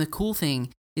 And the cool thing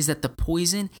is that the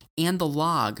poison and the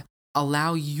log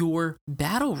allow your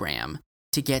Battle Ram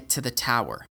to get to the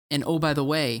tower. And oh, by the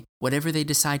way, whatever they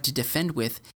decide to defend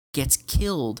with gets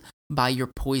killed by your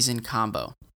poison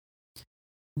combo.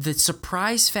 The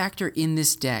surprise factor in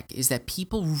this deck is that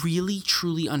people really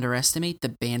truly underestimate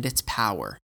the Bandit's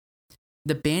power.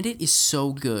 The Bandit is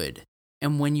so good.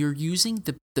 And when you're using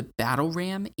the Battle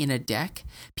Ram in a deck,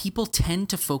 people tend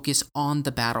to focus on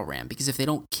the Battle Ram because if they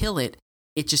don't kill it,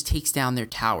 it just takes down their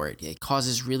tower. It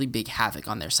causes really big havoc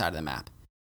on their side of the map.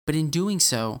 But in doing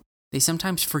so, they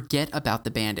sometimes forget about the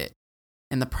Bandit.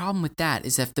 And the problem with that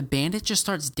is that if the Bandit just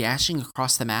starts dashing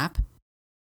across the map,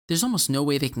 there's almost no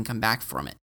way they can come back from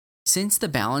it. Since the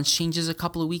balance changes a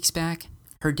couple of weeks back,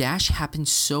 her dash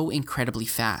happens so incredibly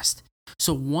fast.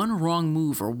 So one wrong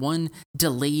move or one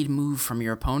delayed move from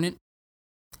your opponent,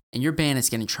 and your ban is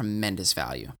getting tremendous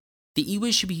value. The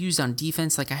E-Wiz should be used on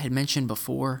defense like I had mentioned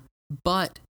before,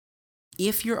 but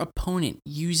if your opponent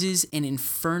uses an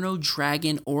Inferno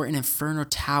Dragon or an Inferno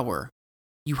Tower,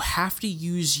 you have to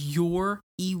use your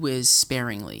E-Wiz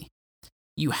sparingly.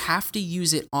 You have to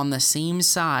use it on the same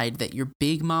side that your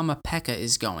Big Mama P.E.K.K.A.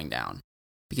 is going down.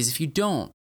 Because if you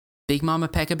don't, Big Mama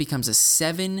P.E.K.K.A. becomes a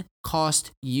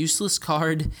 7-cost useless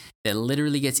card that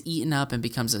literally gets eaten up and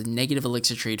becomes a negative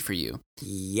elixir trade for you.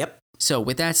 Yep. So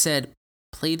with that said,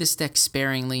 play this deck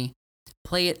sparingly.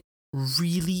 Play it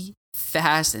really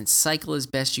fast and cycle as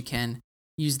best you can.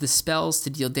 Use the spells to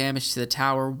deal damage to the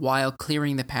tower while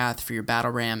clearing the path for your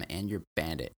Battle Ram and your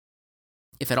Bandit.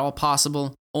 If at all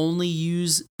possible, only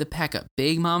use the P.E.K.K.A.,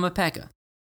 Big Mama P.E.K.K.A.,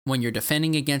 when you're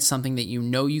defending against something that you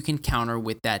know you can counter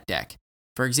with that deck.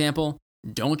 For example,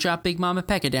 don't drop Big Mama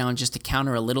P.E.K.K.A. down just to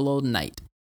counter a little old knight,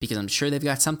 because I'm sure they've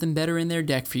got something better in their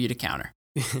deck for you to counter.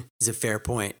 It's a fair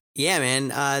point. Yeah,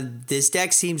 man, this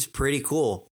deck seems pretty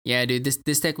cool. Yeah, dude,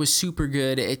 this deck was super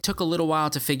good. It took a little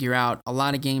while to figure out, a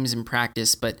lot of games in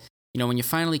practice, but when you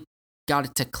finally got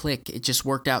it to click, it just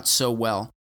worked out so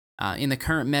well. In the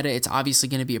current meta, it's obviously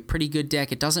going to be a pretty good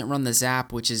deck. It doesn't run the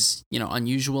Zap, which is,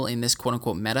 unusual in this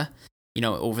quote-unquote meta,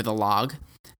 over the log.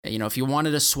 If you wanted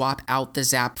to swap out the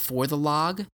Zap for the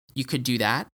log, you could do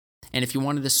that. And if you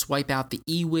wanted to swipe out the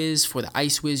E-Wiz for the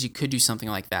Ice Wiz, you could do something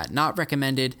like that. Not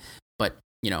recommended, but,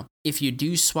 if you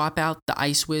do swap out the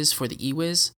Ice Wiz for the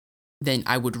E-Wiz, then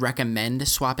I would recommend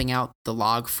swapping out the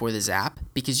log for the Zap,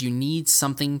 because you need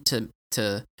something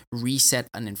to reset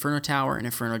an Inferno Tower, an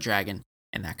Inferno Dragon,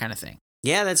 and that kind of thing.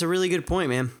 Yeah, that's a really good point,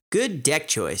 man. Good deck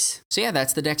choice. So yeah,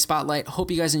 that's the deck spotlight. Hope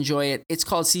you guys enjoy it. It's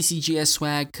called CCGS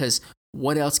Swag, because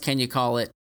what else can you call it?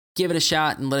 Give it a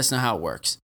shot and let us know how it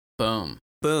works. Boom.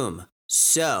 Boom.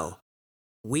 So,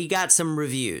 we got some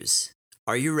reviews.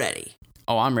 Are you ready?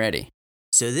 Oh, I'm ready.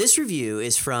 So this review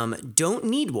is from Don't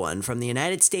Need One from the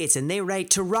United States, and they write,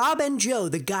 "To Rob and Joe,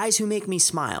 the guys who make me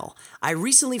smile. I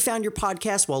recently found your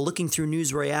podcast while looking through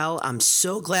News Royale. I'm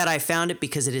so glad I found it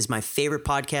because it is my favorite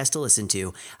podcast to listen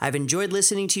to. I've enjoyed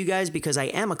listening to you guys because I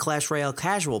am a Clash Royale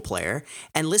casual player,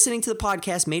 and listening to the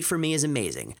podcast made for me is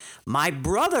amazing. My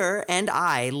brother and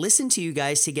I listen to you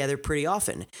guys together pretty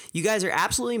often. You guys are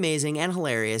absolutely amazing and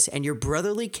hilarious, and your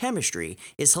brotherly chemistry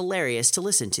is hilarious to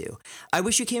listen to. I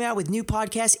wish you came out with new podcasts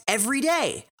every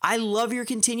day. I love your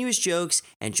continuous jokes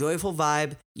and joyful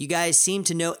vibe. You guys seem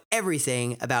to know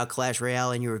everything about Clash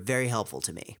Royale, and you were very helpful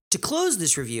to me. To close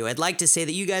this review, I'd like to say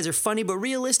that you guys are funny but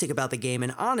realistic about the game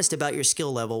and honest about your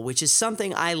skill level, which is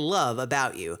something I love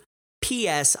about you.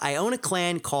 P.S. I own a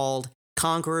clan called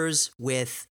Conquerors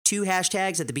with 2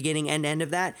 hashtags at the beginning and end of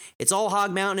that. It's all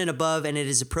Hog Mountain and above, and it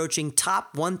is approaching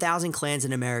top 1,000 clans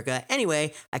in America.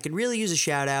 Anyway, I could really use a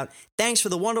shout out. Thanks for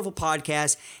the wonderful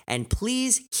podcast, and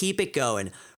please keep it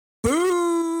going."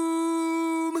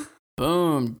 Boom!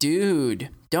 Boom, dude.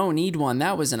 Don't Need One.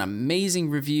 That was an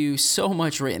amazing review. So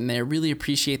much written there. Really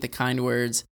appreciate the kind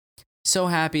words. So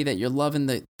happy that you're loving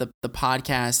the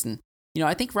podcast. And,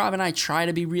 I think Rob and I try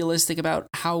to be realistic about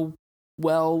how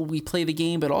well we play the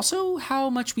game, but also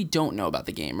how much we don't know about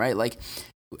the game, right? Like,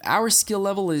 our skill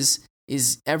level is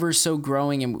ever so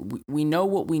growing, and we know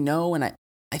what we know, and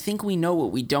I think we know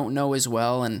what we don't know as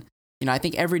well. And I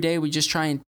think every day we just try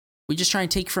and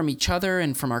take from each other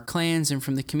and from our clans and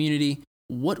from the community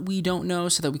what we don't know,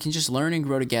 so that we can just learn and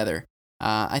grow together.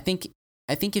 I think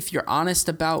if you're honest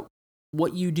about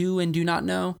what you do and do not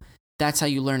know, that's how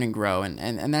you learn and grow.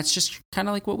 And that's just kind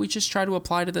of like what we just try to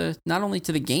apply to not only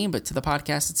to the game, but to the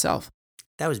podcast itself.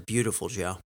 That was beautiful,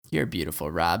 Joe. You're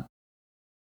beautiful, Rob.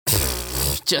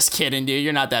 Just kidding, dude.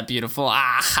 You're not that beautiful.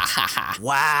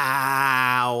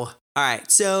 Wow. All right.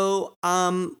 So,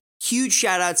 huge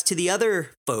shout outs to the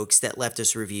other folks that left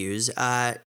us reviews.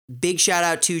 Big shout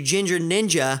out to Ginger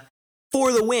Ninja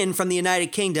for the win from the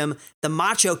United Kingdom, the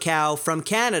Macho Cow from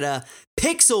Canada,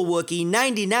 Pixel Wookie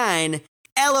 99,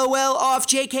 LOL off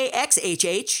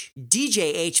JKXHH,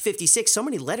 DJH56. So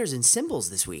many letters and symbols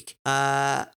this week.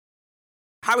 How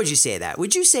would you say that?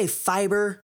 Would you say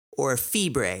fiber or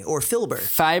fibre or filber?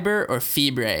 Fiber or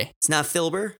fibre? It's not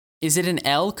filber. Is it an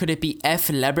L? Could it be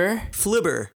F-leber?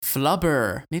 Flubber.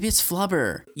 Flubber. Maybe it's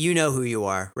flubber. You know who you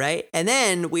are, right? And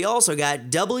then we also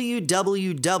got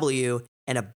WWW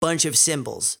and a bunch of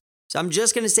symbols. So I'm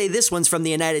just going to say this one's from the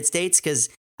United States because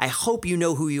I hope you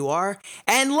know who you are.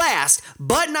 And last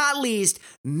but not least,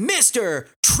 Mr.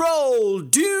 Troll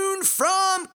Dune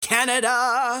from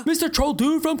Canada. Mr. Troll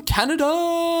Dune from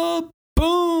Canada.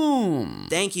 Boom.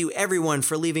 Thank you, everyone,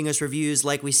 for leaving us reviews.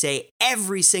 Like we say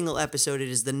every single episode, it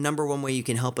is the number one way you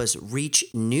can help us reach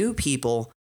new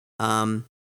people. And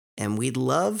we'd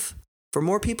love for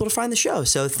more people to find the show.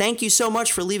 So thank you so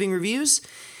much for leaving reviews.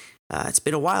 It's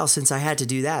been a while since I had to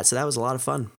do that, so that was a lot of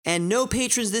fun. And no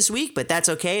patrons this week, but that's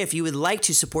okay. If you would like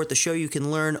to support the show, you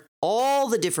can learn all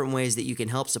the different ways that you can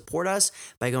help support us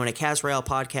by going to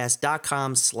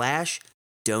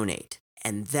castroyalpodcast.com/donate.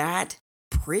 And that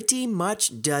pretty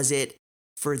much does it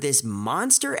for this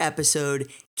monster episode.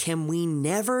 Can we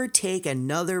never take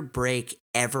another break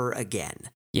ever again?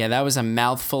 Yeah, that was a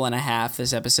mouthful and a half,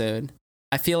 this episode.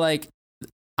 I feel like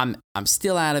I'm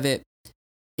still out of it.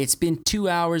 It's been 2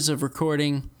 hours of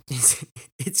recording. It's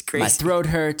crazy. My throat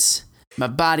hurts. My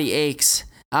body aches.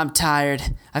 I'm tired.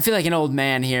 I feel like an old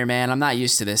man here, man. I'm not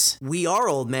used to this. We are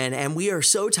old men, and we are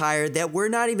so tired that we're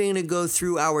not even going to go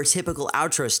through our typical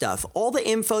outro stuff. All the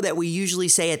info that we usually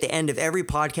say at the end of every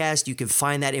podcast, you can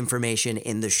find that information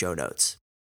in the show notes.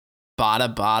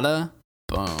 Bada bada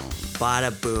boom.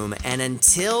 Bada boom. And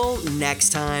until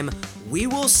next time, we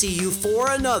will see you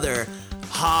for another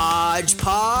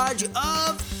hodgepodge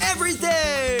of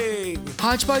everything.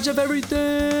 Hodgepodge of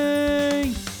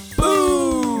everything.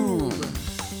 Boom.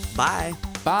 Bye.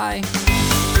 Bye.